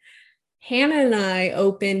 Hannah and I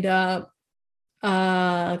opened up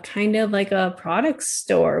kind of like a product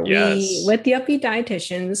store. Yes. With the Upbeat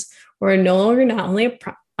Dietitians, we're no longer not only a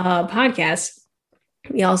podcast,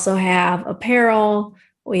 we also have apparel,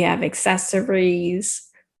 we have accessories,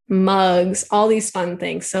 mugs, all these fun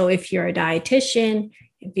things. So if you're a dietitian,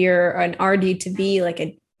 if you're an RD to be like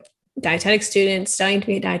a dietetic student studying to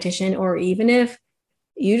be a dietitian, or even if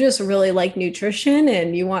you just really like nutrition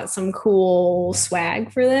and you want some cool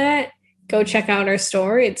swag for that, go check out our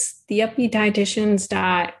store. It's the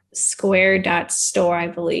upbeatdietitians.square.store, I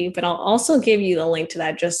believe, but I'll also give you the link to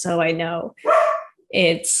that just so I know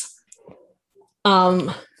it's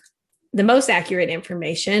the most accurate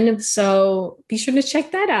information. So be sure to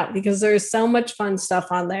check that out because there's so much fun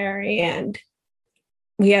stuff on there and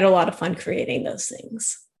we had a lot of fun creating those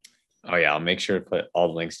things. Oh yeah, I'll make sure to put all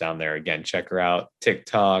the links down there. Again, check her out.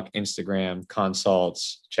 TikTok, Instagram,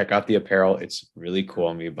 consults. Check out the apparel. It's really cool.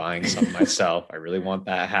 I'm going to be buying some myself. I really want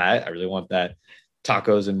that hat. I really want that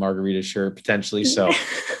tacos and margarita shirt potentially. So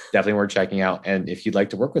definitely worth checking out. And if you'd like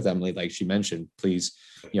to work with Emily, like she mentioned, please,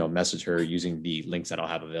 message her using the links that I'll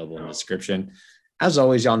have available in the description. As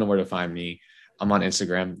always, y'all know where to find me. I'm on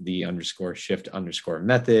Instagram,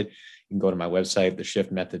 _shift_method. You can go to my website,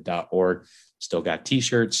 theshiftmethod.org. Still got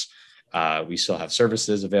t-shirts. We still have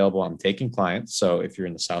services available. I'm taking clients. So if you're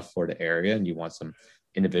in the South Florida area and you want some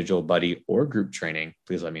individual buddy or group training,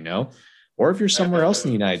 please let me know. Or if you're somewhere else in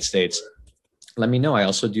the United States, let me know. I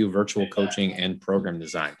also do virtual coaching and program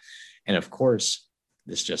design. And of course,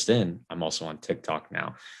 this just in, I'm also on TikTok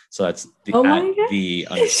now. So that's the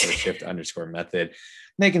 _shift_method,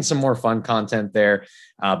 making some more fun content there,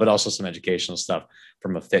 but also some educational stuff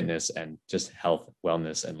from a fitness and just health,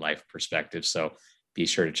 wellness, and life perspective. So be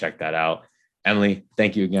sure to check that out. Emily,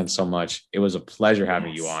 thank you again so much. It was a pleasure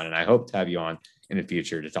having you on, and I hope to have you on in the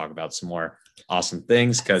future to talk about some more awesome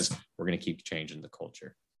things because we're going to keep changing the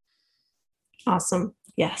culture. Awesome.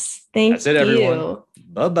 Yes. Thank you. That's it, everyone.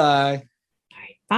 Bye-bye.